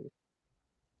haven't.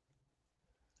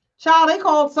 Child, they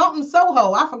called something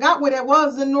Soho. I forgot where that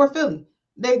was in North Philly.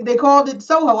 They called it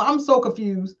Soho. I'm so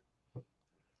confused.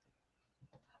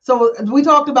 So we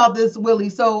talked about this, Willie.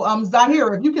 So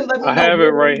Zahira, if you can let me I know have it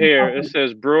where right in here. South It Philly.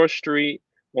 says Brewer Street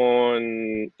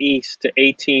on east to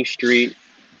 18th Street,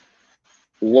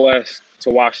 west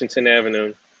to Washington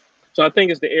Avenue. So I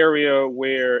think it's the area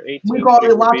where We 18th call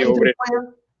Street it would be over Washington there,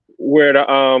 Square, where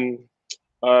the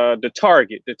the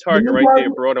Target new right there,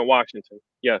 Target. Broad and Washington.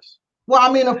 Yes, Well,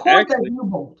 I mean, of course, that's actually,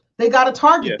 U-Bolt. They got a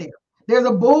target yeah. there. There's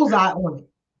a bullseye on it.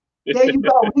 There you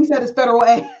go. He said it's federal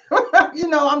aid.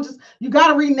 You got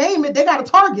to rename it. They got a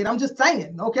target. I'm just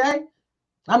saying, okay?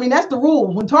 I mean, that's the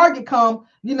rule. When Target come,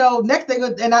 next they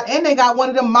go, and they got one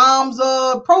of them mom's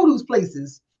produce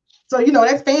places. So,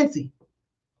 that's fancy.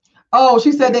 Oh,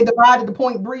 she said they divided the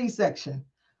Point Breeze section.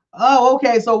 Oh,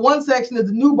 okay. So one section is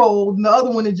the New Bold and the other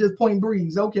one is just Point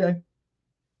Breeze. Okay.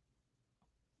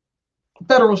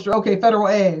 Federal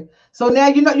Ave. So now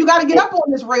you got to get up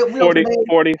on this realtor, 40, baby.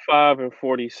 45, and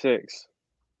 46.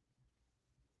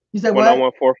 You said One nine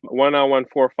what? one four,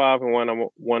 19145, and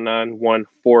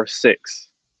 19146.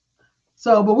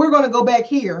 So, but we're going to go back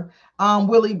here,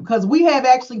 Willie, because we have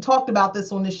actually talked about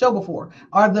this on this show before.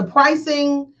 Are the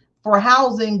pricing for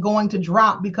housing going to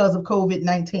drop because of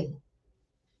COVID-19?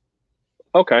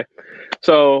 Okay,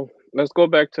 so let's go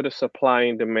back to the supply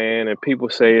and demand. And people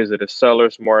say, is it a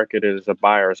seller's market? Is it a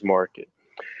buyer's market?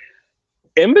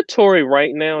 Inventory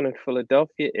right now in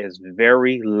Philadelphia is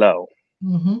very low.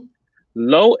 Mm-hmm.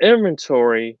 Low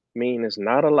inventory means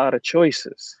not a lot of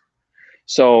choices.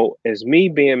 So, as me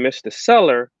being Mr.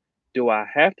 Seller, do I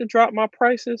have to drop my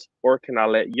prices, or can I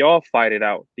let y'all fight it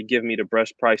out to give me the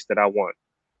best price that I want?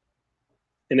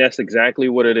 And that's exactly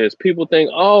what it is. People think,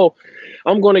 oh,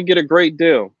 I'm going to get a great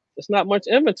deal. It's not much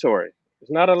inventory. There's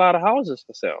not a lot of houses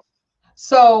to sell.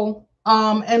 So,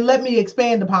 and let me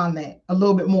expand upon that a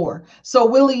little bit more. So,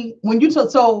 Willie, when you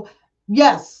took, so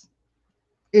yes,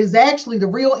 is actually the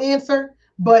real answer,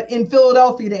 but in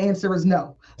Philadelphia, the answer is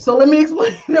no. So let me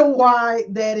explain why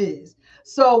that is.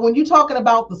 So when you're talking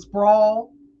about the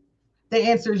sprawl, the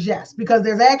answer is yes, because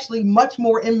there's actually much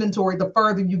more inventory the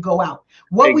further you go out.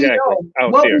 What we Exactly. know,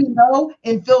 Out what there. we know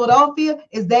in Philadelphia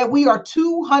is that we are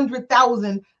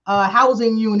 200,000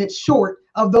 housing units short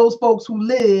of those folks who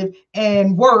live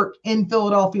and work in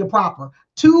Philadelphia proper.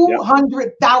 Yep.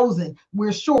 200,000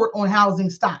 we're short on housing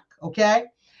stock. Okay.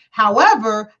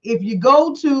 However, if you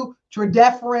go to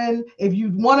Tredefferin, if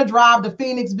you want to drive to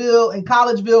Phoenixville and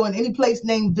Collegeville and any place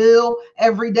named Ville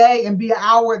every day and be an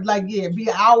hour, be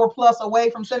an hour plus away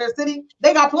from Center City,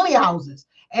 they got plenty of houses.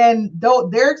 And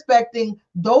they're expecting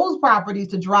those properties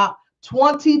to drop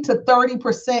 20 to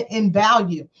 30% in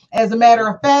value. As a matter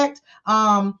of fact,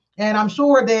 and I'm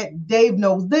sure that Dave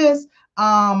knows this,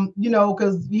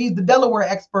 because he's the Delaware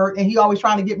expert and he always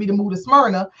trying to get me to move to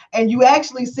Smyrna. And you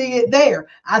actually see it there.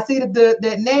 I see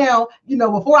that now,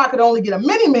 before I could only get a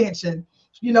mini mansion,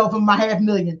 for my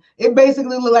 $500,000. It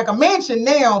basically look like a mansion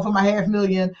now for my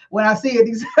 $500,000. When I see it,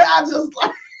 I just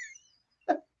like,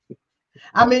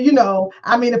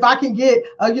 if I can get,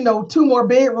 2 more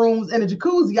bedrooms and a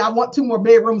jacuzzi, I want 2 more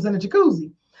bedrooms and a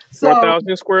jacuzzi. So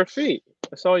 4,000 square feet.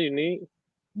 That's all you need.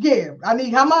 Yeah, I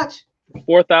need how much?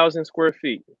 4,000 square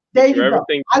feet. There you go.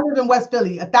 I live in West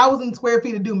Philly. 1,000 square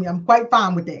feet to do me. I'm quite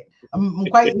fine with that. I'm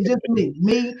quite. It's just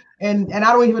me, and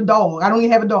I don't even have a dog. I don't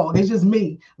even have a dog. It's just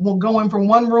me. We're going from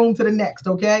one room to the next.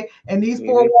 Okay, and these 4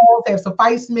 walls have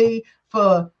sufficed me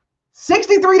for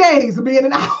 63 days of being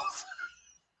in the house.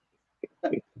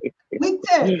 Week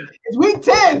 10. It's week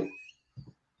 10.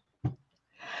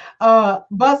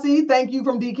 Bussy, thank you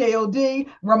from DKOD,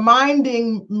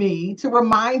 reminding me to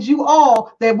remind you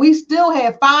all that we still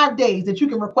have 5 days that you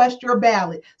can request your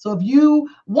ballot. So if you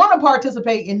want to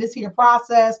participate in this here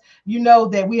process, you know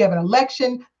that we have an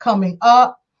election coming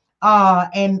up,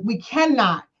 and we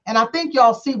cannot. And I think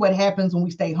y'all see what happens when we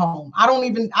stay home. I don't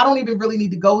even really need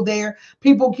to go there.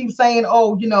 People keep saying,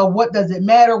 oh, what does it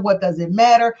matter? What does it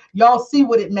matter? Y'all see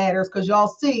what it matters, because y'all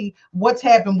see what's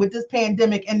happened with this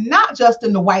pandemic, and not just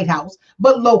in the White House,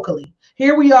 but locally.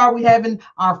 Here we are, we having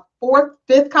our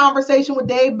 5th conversation with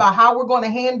Dave about how we're going to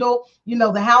handle,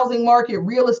 the housing market,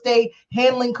 real estate,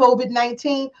 handling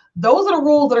COVID-19. Those are the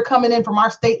rules that are coming in from our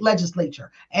state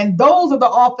legislature. And those are the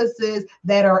offices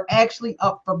that are actually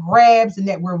up for grabs and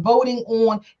that we're voting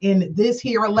on in this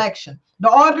here election. The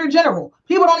Auditor General,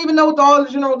 people don't even know what the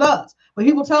Auditor General does. But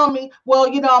people tell me, well,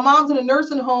 mom's in a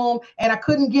nursing home and I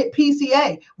couldn't get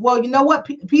PCA. Well, you know what?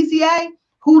 PCA,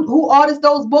 who audits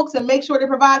those books and make sure they're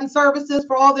providing services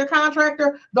for all their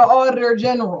contractor? The Auditor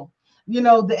General.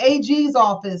 The AG's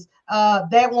office,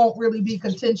 that won't really be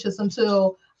contentious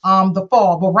until the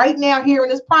fall. But right now here in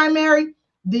this primary,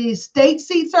 the state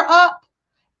seats are up,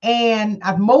 and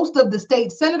most of the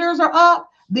state senators are up.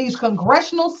 These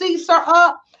congressional seats are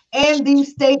up, and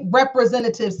these state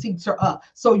representative seats are up.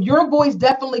 So your voice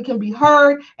definitely can be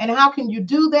heard. And how can you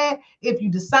do that? If you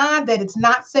decide that it's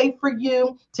not safe for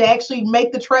you to actually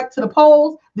make the trek to the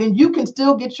polls, then you can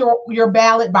still get your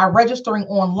ballot by registering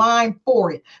online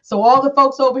for it. So all the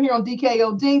folks over here on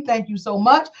DKOD, thank you so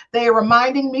much. They are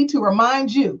reminding me to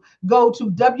remind you, go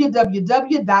to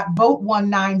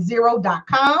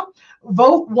www.vote190.com,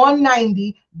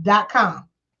 vote190.com.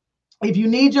 If you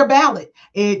need your ballot,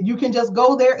 you can just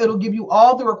go there. It'll give you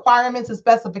all the requirements and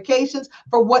specifications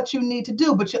for what you need to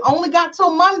do. But you only got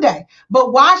till Monday.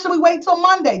 But why should we wait till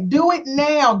Monday? Do it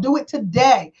now. Do it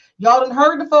today. Y'all done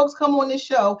heard the folks come on this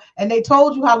show, and they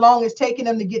told you how long it's taking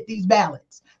them to get these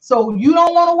ballots. So you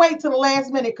don't want to wait till the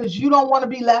last minute, because you don't want to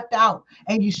be left out.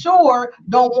 And you sure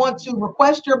don't want to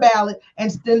request your ballot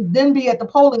and then be at the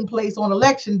polling place on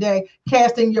election day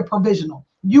casting your provisional.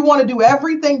 You want to do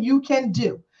everything you can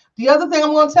do. The other thing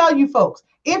I'm going to tell you folks,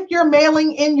 if you're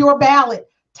mailing in your ballot,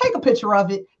 take a picture of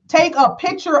it. Take a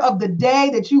picture of the day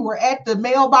that you were at the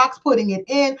mailbox putting it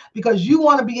in, because you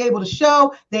want to be able to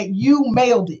show that you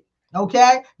mailed it.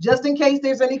 Okay, just in case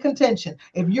there's any contention.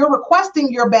 If you're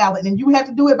requesting your ballot and you have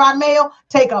to do it by mail,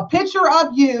 take a picture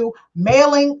of you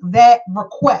mailing that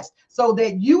request so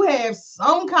that you have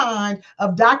some kind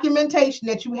of documentation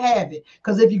that you have it.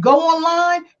 Because if you go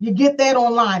online, you get that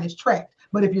online. It's tracked.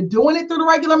 But if you're doing it through the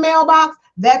regular mailbox,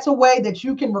 that's a way that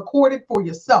you can record it for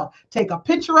yourself. Take a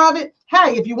picture of it.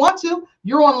 Hey, if you want to,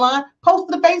 you're online,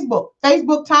 post it to Facebook.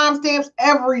 Facebook timestamps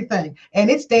everything, and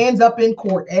it stands up in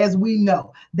court, as we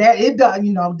know. That it does,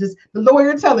 just the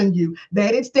lawyer telling you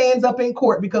that it stands up in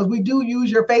court, because we do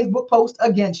use your Facebook post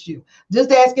against you.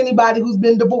 Just ask anybody who's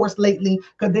been divorced lately,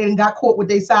 because they didn't got caught with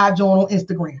their side joint on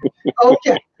Instagram.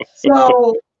 Okay,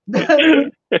 so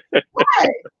right.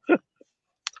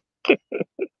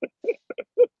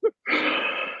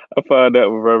 I find that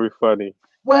very funny.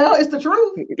 Well, it's the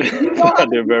truth. You know how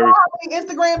many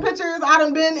Instagram pictures I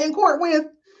done been in court with?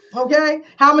 Okay,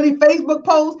 how many Facebook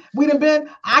posts we done been?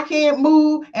 I can't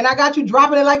move, and I got you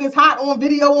dropping it like it's hot on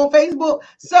video on Facebook.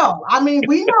 So,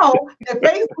 we know that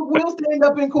Facebook will stand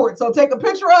up in court. So take a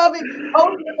picture of it,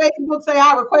 post it to Facebook, say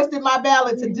I requested my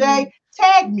ballot today.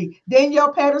 Tag me,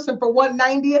 Danyl Patterson for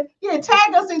 190th. Yeah,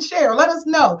 tag us and share. Let us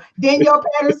know. Danyl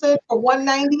Patterson for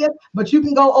 190th. But you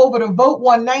can go over to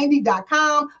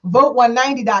vote190.com,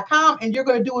 vote190.com, and you're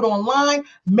going to do it online.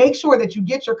 Make sure that you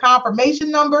get your confirmation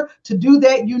number. To do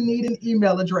that, you need an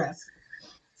email address.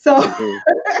 So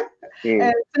Mm, mm.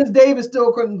 and since David's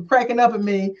still cracking up at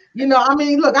me, I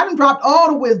mean, look, I done dropped all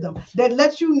the wisdom that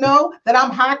lets you know that I'm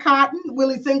high cotton,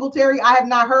 Willie Singletary. I have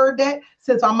not heard that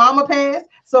since our mama passed.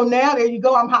 So now there you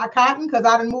go. I'm high cotton because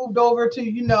I done moved over to,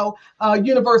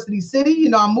 University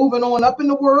City. I'm moving on up in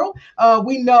the world.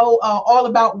 We know all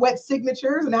about wet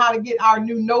signatures and how to get our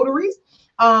new notaries.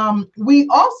 We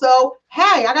also,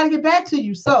 hey, I got to get back to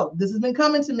you. So this has been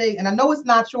coming to me, and I know it's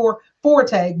not your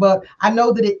forte, but I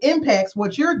know that it impacts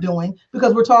what you're doing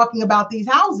because we're talking about these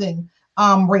housing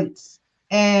rates.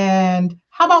 And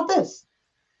how about this?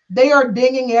 They are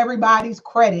dinging everybody's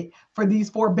credit for these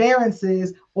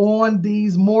forbearances on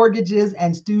these mortgages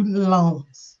and student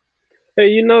loans.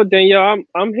 Hey, Danielle,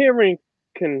 I'm hearing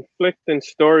conflicting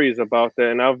stories about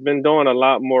that, and I've been doing a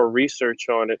lot more research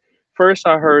on it. First,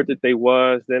 I heard that they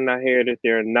was, then I hear that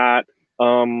they're not.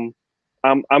 Um,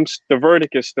 the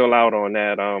verdict is still out on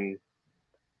that.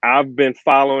 I've been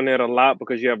following it a lot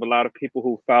because you have a lot of people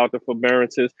who filed the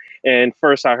forbearances. And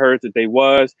first, I heard that they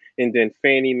was, and then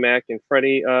Fannie Mac and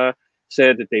Freddie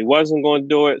said that they wasn't going to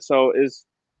do it. So it's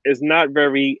not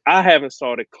very. I haven't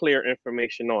saw the clear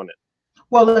information on it.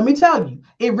 Well, let me tell you,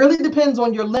 it really depends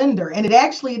on your lender. And it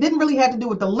didn't really have to do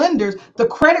with the lenders. The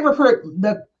credit report,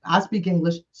 I speak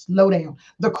English, slow down.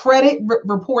 The credit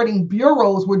reporting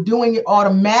bureaus were doing it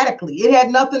automatically. It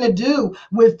had nothing to do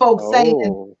with folks saying,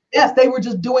 Oh. yes, they were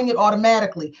just doing it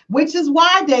automatically, which is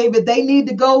why, David, they need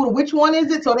to go to which one is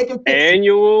it so they can fix it.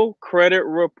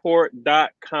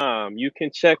 Annualcreditreport.com. You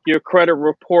can check your credit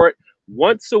report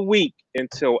once a week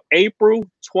until April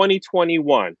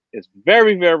 2021. It's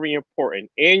very, very important.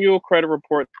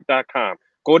 Annualcreditreport.com.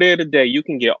 Go there today. You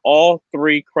can get all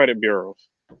three credit bureaus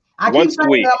I keep once a saying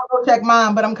week. that I'm gonna go check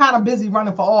mine, but I'm kind of busy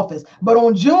running for office. But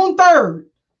on June 3rd,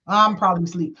 I'm probably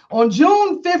asleep. On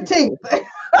June 15th,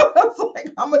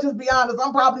 I'm gonna just be honest,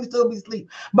 I'm probably still be asleep.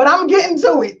 But I'm getting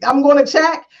to it. I'm gonna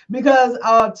check because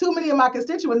too many of my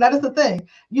constituents, that is the thing,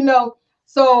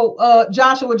 So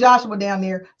Joshua down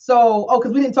there. So,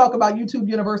 because we didn't talk about YouTube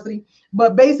University,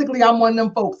 but basically I'm one of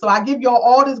them folks. So I give y'all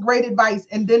all this great advice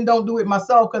and then don't do it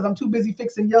myself because I'm too busy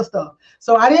fixing your stuff.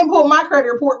 So I didn't pull my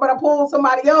credit report, but I pulled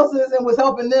somebody else's and was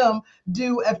helping them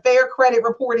do a Fair Credit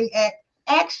Reporting Act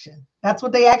action. That's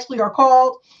what they actually are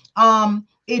called.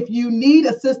 If you need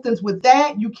assistance with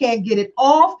that, you can't get it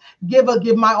off, give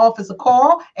my office a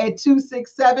call at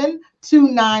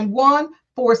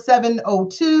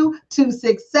 267-291-4702,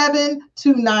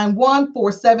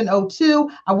 267-291-4702.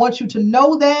 I want you to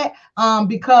know that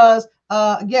because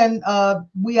again,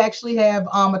 we actually have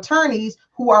attorneys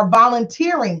who are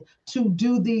volunteering to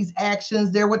do these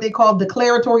actions. They're what they call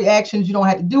declaratory actions. You don't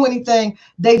have to do anything.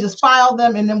 They just file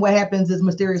them. And then what happens is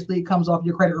mysteriously it comes off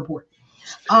your credit report.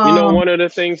 One of the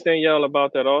things, Danielle,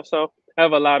 about that also, I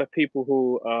have a lot of people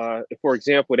who, for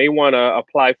example, they want to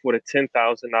apply for the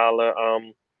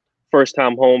 $10,000 first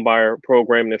time home buyer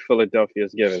program that Philadelphia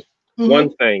is giving.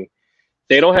 One thing,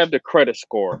 they don't have the credit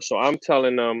score. So I'm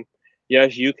telling them,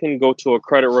 yes, you can go to a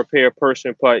credit repair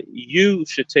person, but you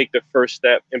should take the first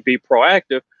step and be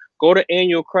proactive. Go to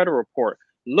annual credit report.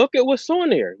 Look at what's on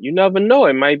there. You never know.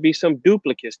 It might be some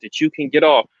duplicates that you can get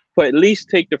off. But at least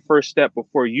take the first step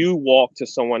before you walk to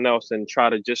someone else and try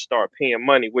to just start paying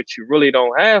money, which you really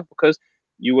don't have because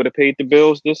you would have paid the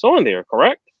bills that's on there,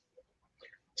 correct?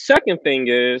 Second thing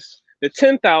is the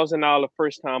 $10,000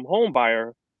 first time home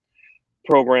buyer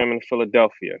program in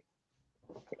Philadelphia.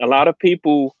 A lot of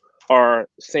people are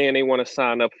saying they want to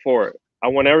sign up for it. I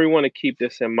want everyone to keep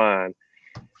this in mind.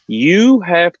 You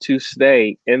have to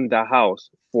stay in the house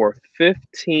for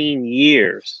 15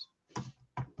 years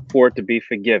for it to be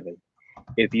forgiven.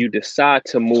 If you decide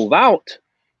to move out,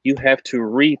 you have to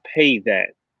repay that.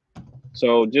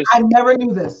 So I never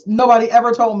knew this. Nobody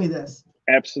ever told me this.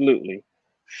 absolutely.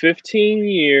 15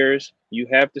 years, you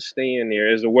have to stay in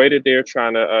there as a way that they're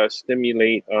trying to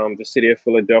stimulate the city of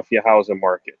Philadelphia housing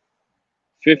market.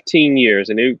 15 years,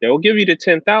 and they'll give you the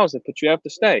 10,000, but you have to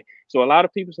stay. So a lot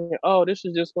of people say, oh, this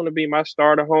is just going to be my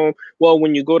starter home. Well,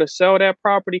 when you go to sell that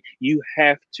property, you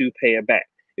have to pay it back.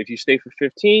 If you stay for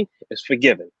 15, it's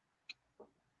forgiven.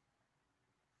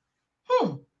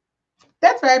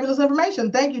 That's fabulous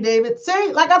information. Thank you, David.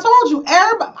 See, like I told you,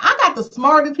 everybody, I got the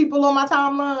smartest people on my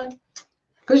timeline.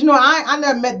 Because, I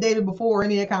never met David before or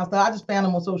any of that kind of stuff. I just found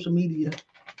him on social media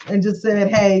and just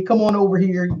said, hey, come on over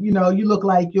here. You look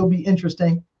like you'll be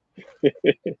interesting.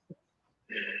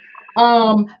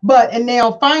 And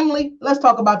now finally, let's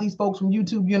talk about these folks from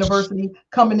YouTube University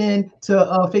coming in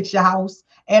to fix your house.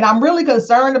 And I'm really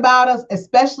concerned about us,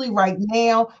 especially right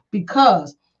now,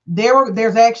 because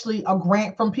there's actually a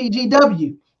grant from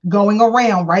PGW. going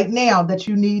around right now that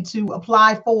you need to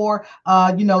apply for.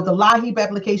 The LIHEAP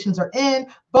applications are in,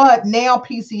 but now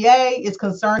PCA is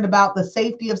concerned about the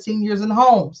safety of seniors in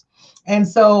homes. And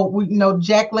so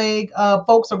Jack Leg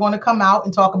folks are going to come out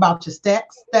and talk about your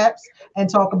steps and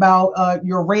talk about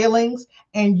your railings.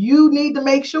 And you need to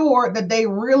make sure that they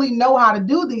really know how to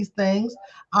do these things,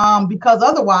 because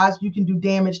otherwise you can do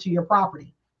damage to your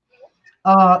property.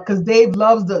 Because Dave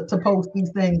loves to post these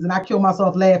things, and I kill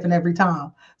myself laughing every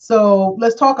time. So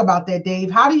let's talk about that, Dave.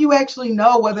 How do you actually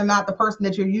know whether or not the person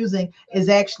that you're using is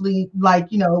actually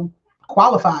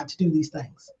qualified to do these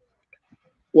things?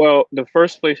 Well, the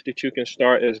first place that you can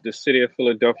start is the City of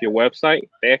Philadelphia website.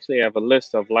 They actually have a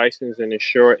list of licensed and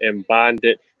insured and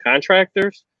bonded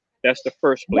contractors. That's the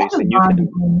first What place, does and you bonding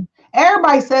can. mean?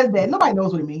 Everybody says that. Nobody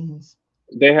knows what it means.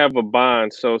 They have a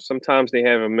bond, so sometimes they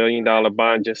have $1 million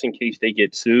bond just in case they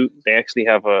get sued. They actually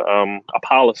have a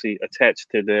policy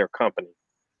attached to their company.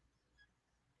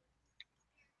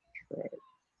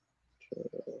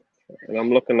 And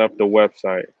I'm looking up the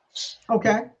website.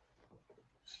 Okay.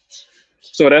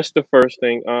 So that's the first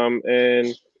thing.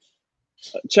 And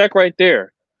check right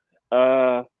there.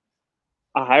 Uh,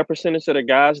 a high percentage of the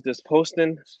guys that's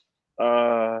posting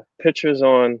pictures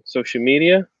on social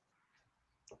media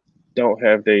don't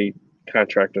have the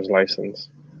contractor's license.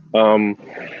 Um,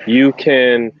 you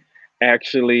can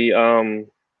actually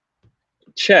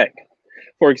check.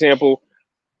 For example,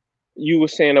 you were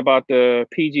saying about the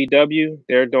PGW.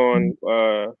 They're doing.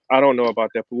 I don't know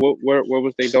about that. But where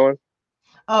was they doing?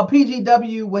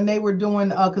 PGW, when they were doing,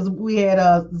 because we had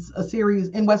a series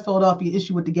in West Philadelphia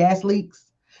issue with the gas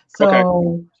leaks. Okay.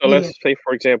 So So yeah, let's say,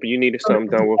 for example, you needed so there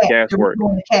something was done with a cap. gas They were work.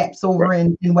 doing the caps Right. over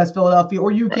in West Philadelphia,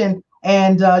 or Right. you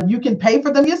can pay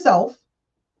for them yourself.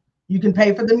 You can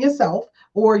pay for them yourself,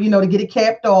 or to get it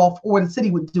capped off, or the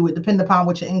city would do it, depending upon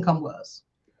what your income was.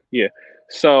 Yeah.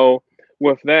 So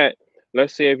with that,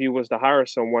 let's say if you was to hire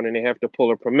someone and they have to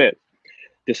pull a permit,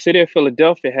 the city of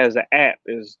Philadelphia has an app,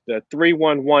 is the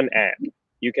 311 app.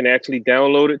 You can actually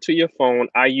download it to your phone.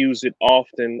 I use it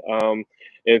often.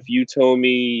 If you told me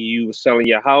you were selling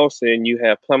your house and you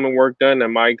have plumbing work done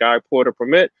and my guy pulled a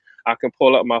permit, I can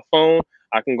pull up my phone.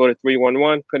 I can go to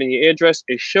 311, put in your address.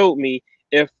 It showed me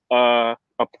if a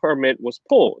permit was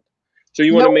pulled. So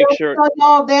you You want know to what make else sure to tell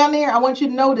y'all down there? I want you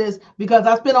to know this because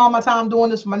I spend all my time doing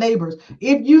this for my neighbors.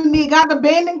 If you got an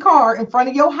abandoned car in front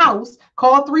of your house,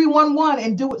 call 311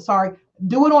 and do it. Sorry,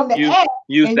 do it on the you app,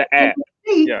 use and the app.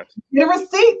 Yes. get a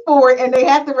receipt for it, and they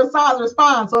have to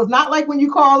respond. So it's not like when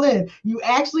you call in, you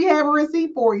actually have a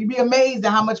receipt for it. You'd be amazed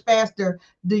at how much faster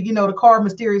the car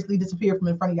mysteriously disappeared from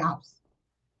in front of your house.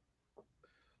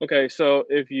 Okay, so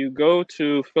if you go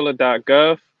to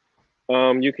phila.gov,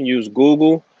 you can use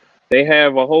Google. They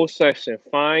have a whole section,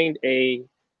 find a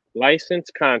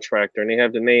licensed contractor, and they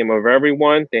have the name of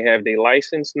everyone. They have their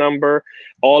license number.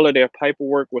 All of their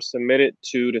paperwork was submitted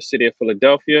to the city of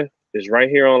Philadelphia. It's right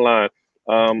here online.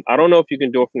 I don't know if you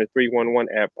can do it from the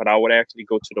 311 app, but I would actually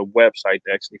go to the website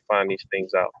to actually find these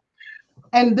things out.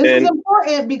 And this is And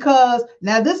important because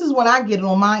now this is when I get it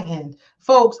on my end.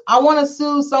 Folks, I want to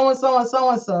sue so and so and so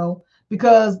and so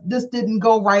because this didn't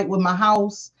go right with my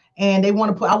house. And I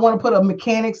want to put a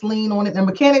mechanics lien on it. And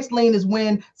mechanics lien is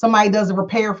when somebody does a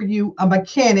repair for you, a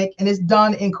mechanic, and it's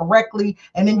done incorrectly.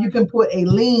 And then you can put a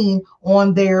lien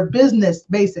on their business,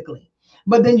 basically.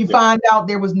 But then you yeah, find out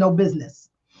there was no business.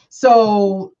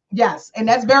 So, yes. And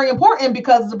that's very important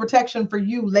because it's a protection for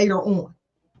you later on.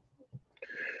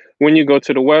 when you go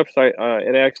to the website,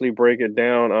 it actually break it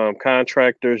down.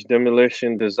 Contractors,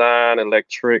 demolition, design,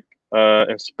 electric,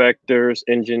 inspectors,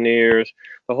 engineers.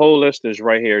 The whole list is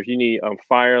right here. You need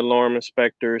fire alarm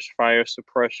inspectors, fire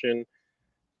suppression,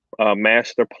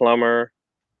 master plumber.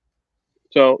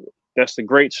 So that's a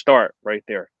great start right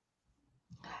there.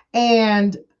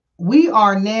 And we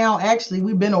are now actually,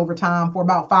 we've been over time for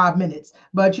about 5 minutes,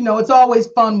 but it's always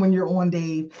fun when you're on,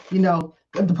 Dave.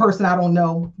 The person I don't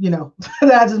know,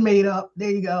 that I just made up.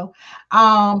 There you go.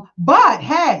 But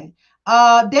hey,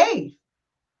 Dave,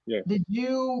 Yeah. did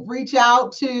you reach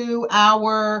out to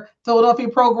our Philadelphia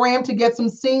program to get some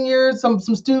seniors, some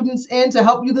students in to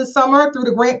help you this summer through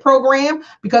the grant program?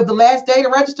 Because the last day to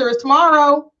register is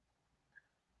tomorrow.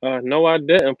 No, I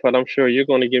didn't, but I'm sure you're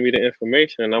going to give me the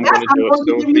information, and I'm Yes, going to I'm do it as going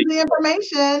to soon as give you we. the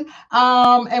information,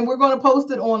 and we're going to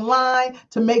post it online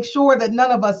to make sure that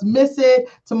none of us miss it.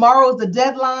 Tomorrow is the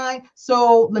deadline,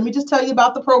 so let me just tell you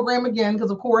about the program again,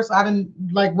 because of course I didn't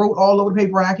wrote all over the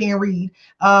paper and I can't read.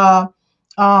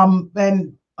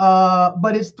 And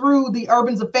but it's through the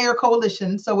Urban Affairs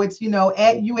Coalition. So it's,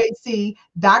 at uac.gov.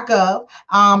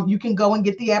 You can go and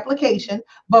get the application.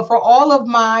 But for all of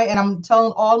and I'm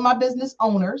telling all my business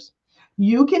owners,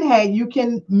 you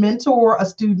can mentor a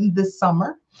student this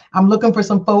summer. I'm looking for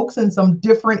some folks in some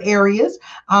different areas,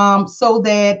 so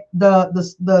that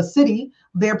the city,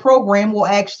 their program will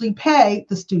actually pay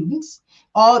the students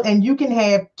and you can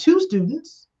have three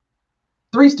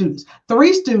students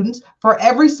for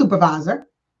every supervisor.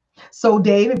 So,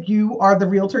 Dave, if you are the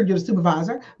realtor, you're the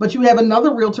supervisor, but you have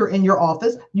another realtor in your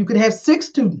office, you could have 6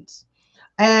 students.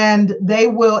 And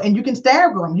and you can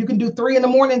stagger them. You can do 3 in the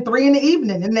morning, 3 in the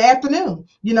evening, in the afternoon,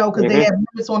 because they have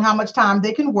limits on how much time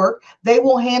they can work. They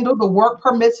will handle the work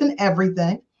permits and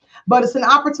everything. But it's an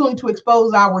opportunity to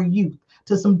expose our youth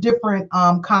to some different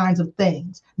kinds of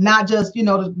things, not just,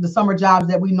 the summer jobs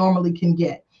that we normally can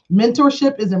get.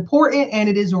 Mentorship is important and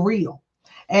it is real.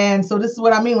 And so this is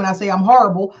what I mean when I say I'm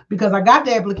horrible, because I got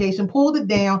the application, pulled it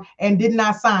down, and did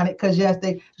not sign it because that's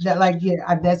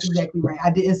exactly right.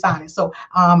 I didn't sign it. So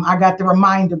I got the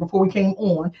reminder before we came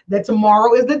on that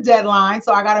tomorrow is the deadline.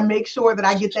 So I got to make sure that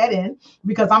I get that in,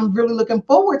 because I'm really looking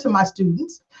forward to my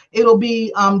students. It'll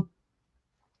be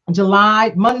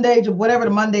July, Monday, whatever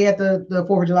the Monday at the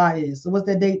 4th of July is. So what's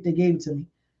that date they gave it to me?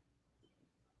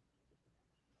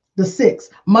 The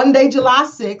 6th, Monday, July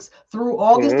 6th through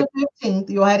August the 15th.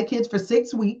 You'll have the kids for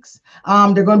 6 weeks.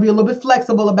 They're going to be a little bit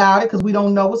flexible about it because we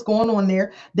don't know what's going on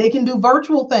there. They can do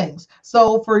virtual things.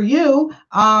 So for you,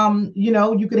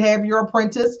 you could have your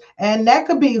apprentice, and that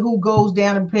could be who goes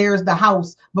down and prepares the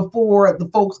house before the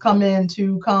folks come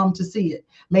to see it.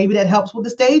 Maybe that helps with the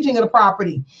staging of the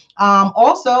property.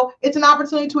 Also, it's an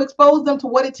opportunity to expose them to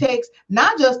what it takes,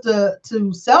 not just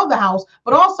to sell the house,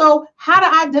 but also how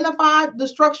to identify the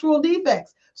structural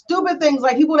defects. Stupid things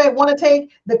like people that want to take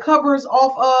the covers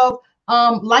off of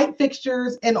light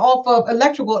fixtures and off of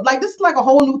electrical. Like, this is like a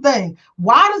whole new thing.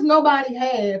 Why does nobody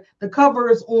have the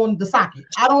covers on the socket?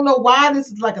 I don't know why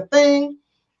this is like a thing.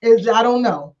 I don't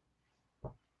know.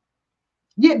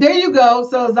 Yeah, there you go.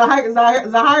 So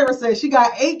Zahira says she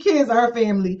got 8 kids in her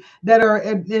family that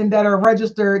are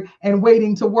registered and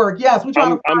waiting to work. Yes, we're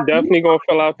trying to. I'm definitely gonna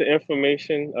fill out the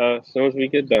information as soon as we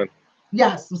get done.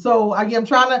 Yes. So again, I'm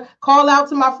trying to call out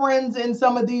to my friends in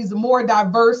some of these more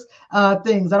diverse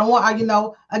things. I don't want,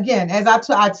 again, as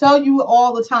I tell you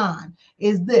all the time,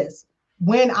 is this.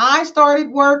 When I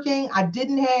started working, I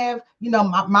didn't have,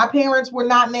 my parents were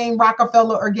not named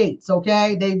Rockefeller or Gates.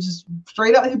 Okay. They just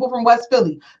straight up people from West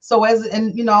Philly. So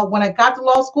when I got to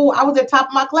law school, I was at top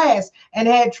of my class and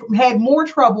had more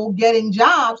trouble getting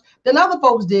jobs than other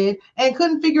folks did, and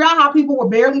couldn't figure out how people were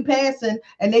barely passing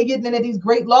and they getting into these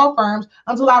great law firms,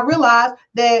 until I realized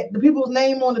that the people's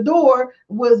name on the door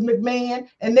was McMahon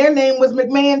and their name was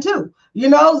McMahon too.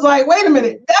 It's like, wait a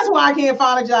minute, that's why I can't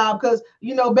find a job, because,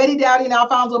 Betty Dowdy and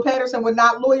Alfonso Patterson were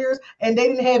not lawyers and they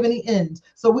didn't have any ends.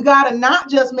 So we got to not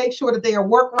just make sure that they are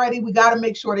work ready, we got to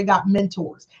make sure they got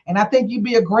mentors. And I think you'd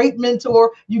be a great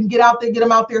mentor. You can get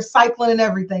them out there cycling and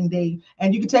everything, Dave,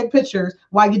 and you can take pictures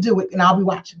while you do it, and I'll be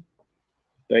watching.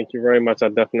 Thank you very much. I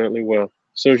definitely will. As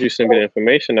soon as you send me the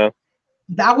information now.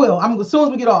 I will. As soon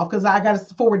as we get off, because I got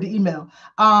to forward the email.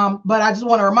 But I just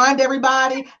want to remind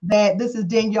everybody that this is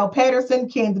Danyl Patterson,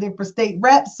 candidate for state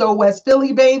rep, so West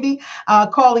Philly, baby,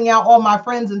 calling out all my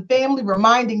friends and family,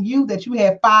 reminding you that you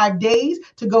have 5 days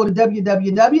to go to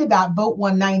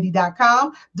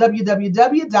www.vote190.com,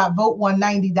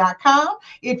 www.vote190.com.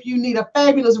 If you need a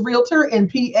fabulous realtor in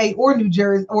PA or New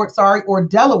Jersey, or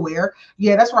Delaware.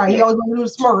 Yeah, that's right. He always want to do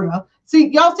Smyrna. See,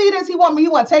 y'all see this? He want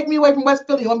to take me away from West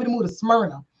Philly. He want me to move to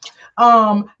Smyrna.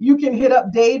 You can hit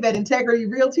up Dave at Integrity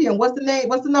Realty. And what's the name?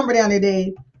 What's the number down there,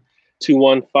 Dave?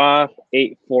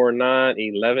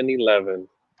 215-849-1111.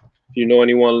 If you know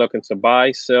anyone looking to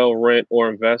buy, sell, rent, or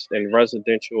invest in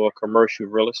residential or commercial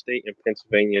real estate in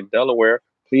Pennsylvania and Delaware,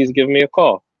 please give me a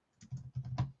call.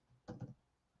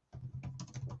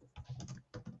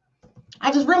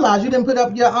 I just realized you didn't put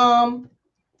up your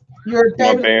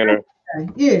My banner.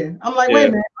 Yeah, I'm like, wait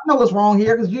a minute, I know what's wrong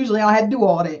here, because usually I had to do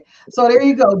all that. So there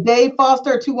you go, Dave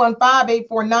Foster,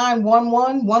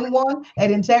 215-849-1111 at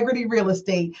Integrity Real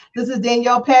Estate. This is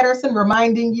Danyl Patterson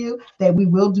reminding you that we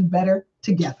will do better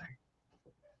together.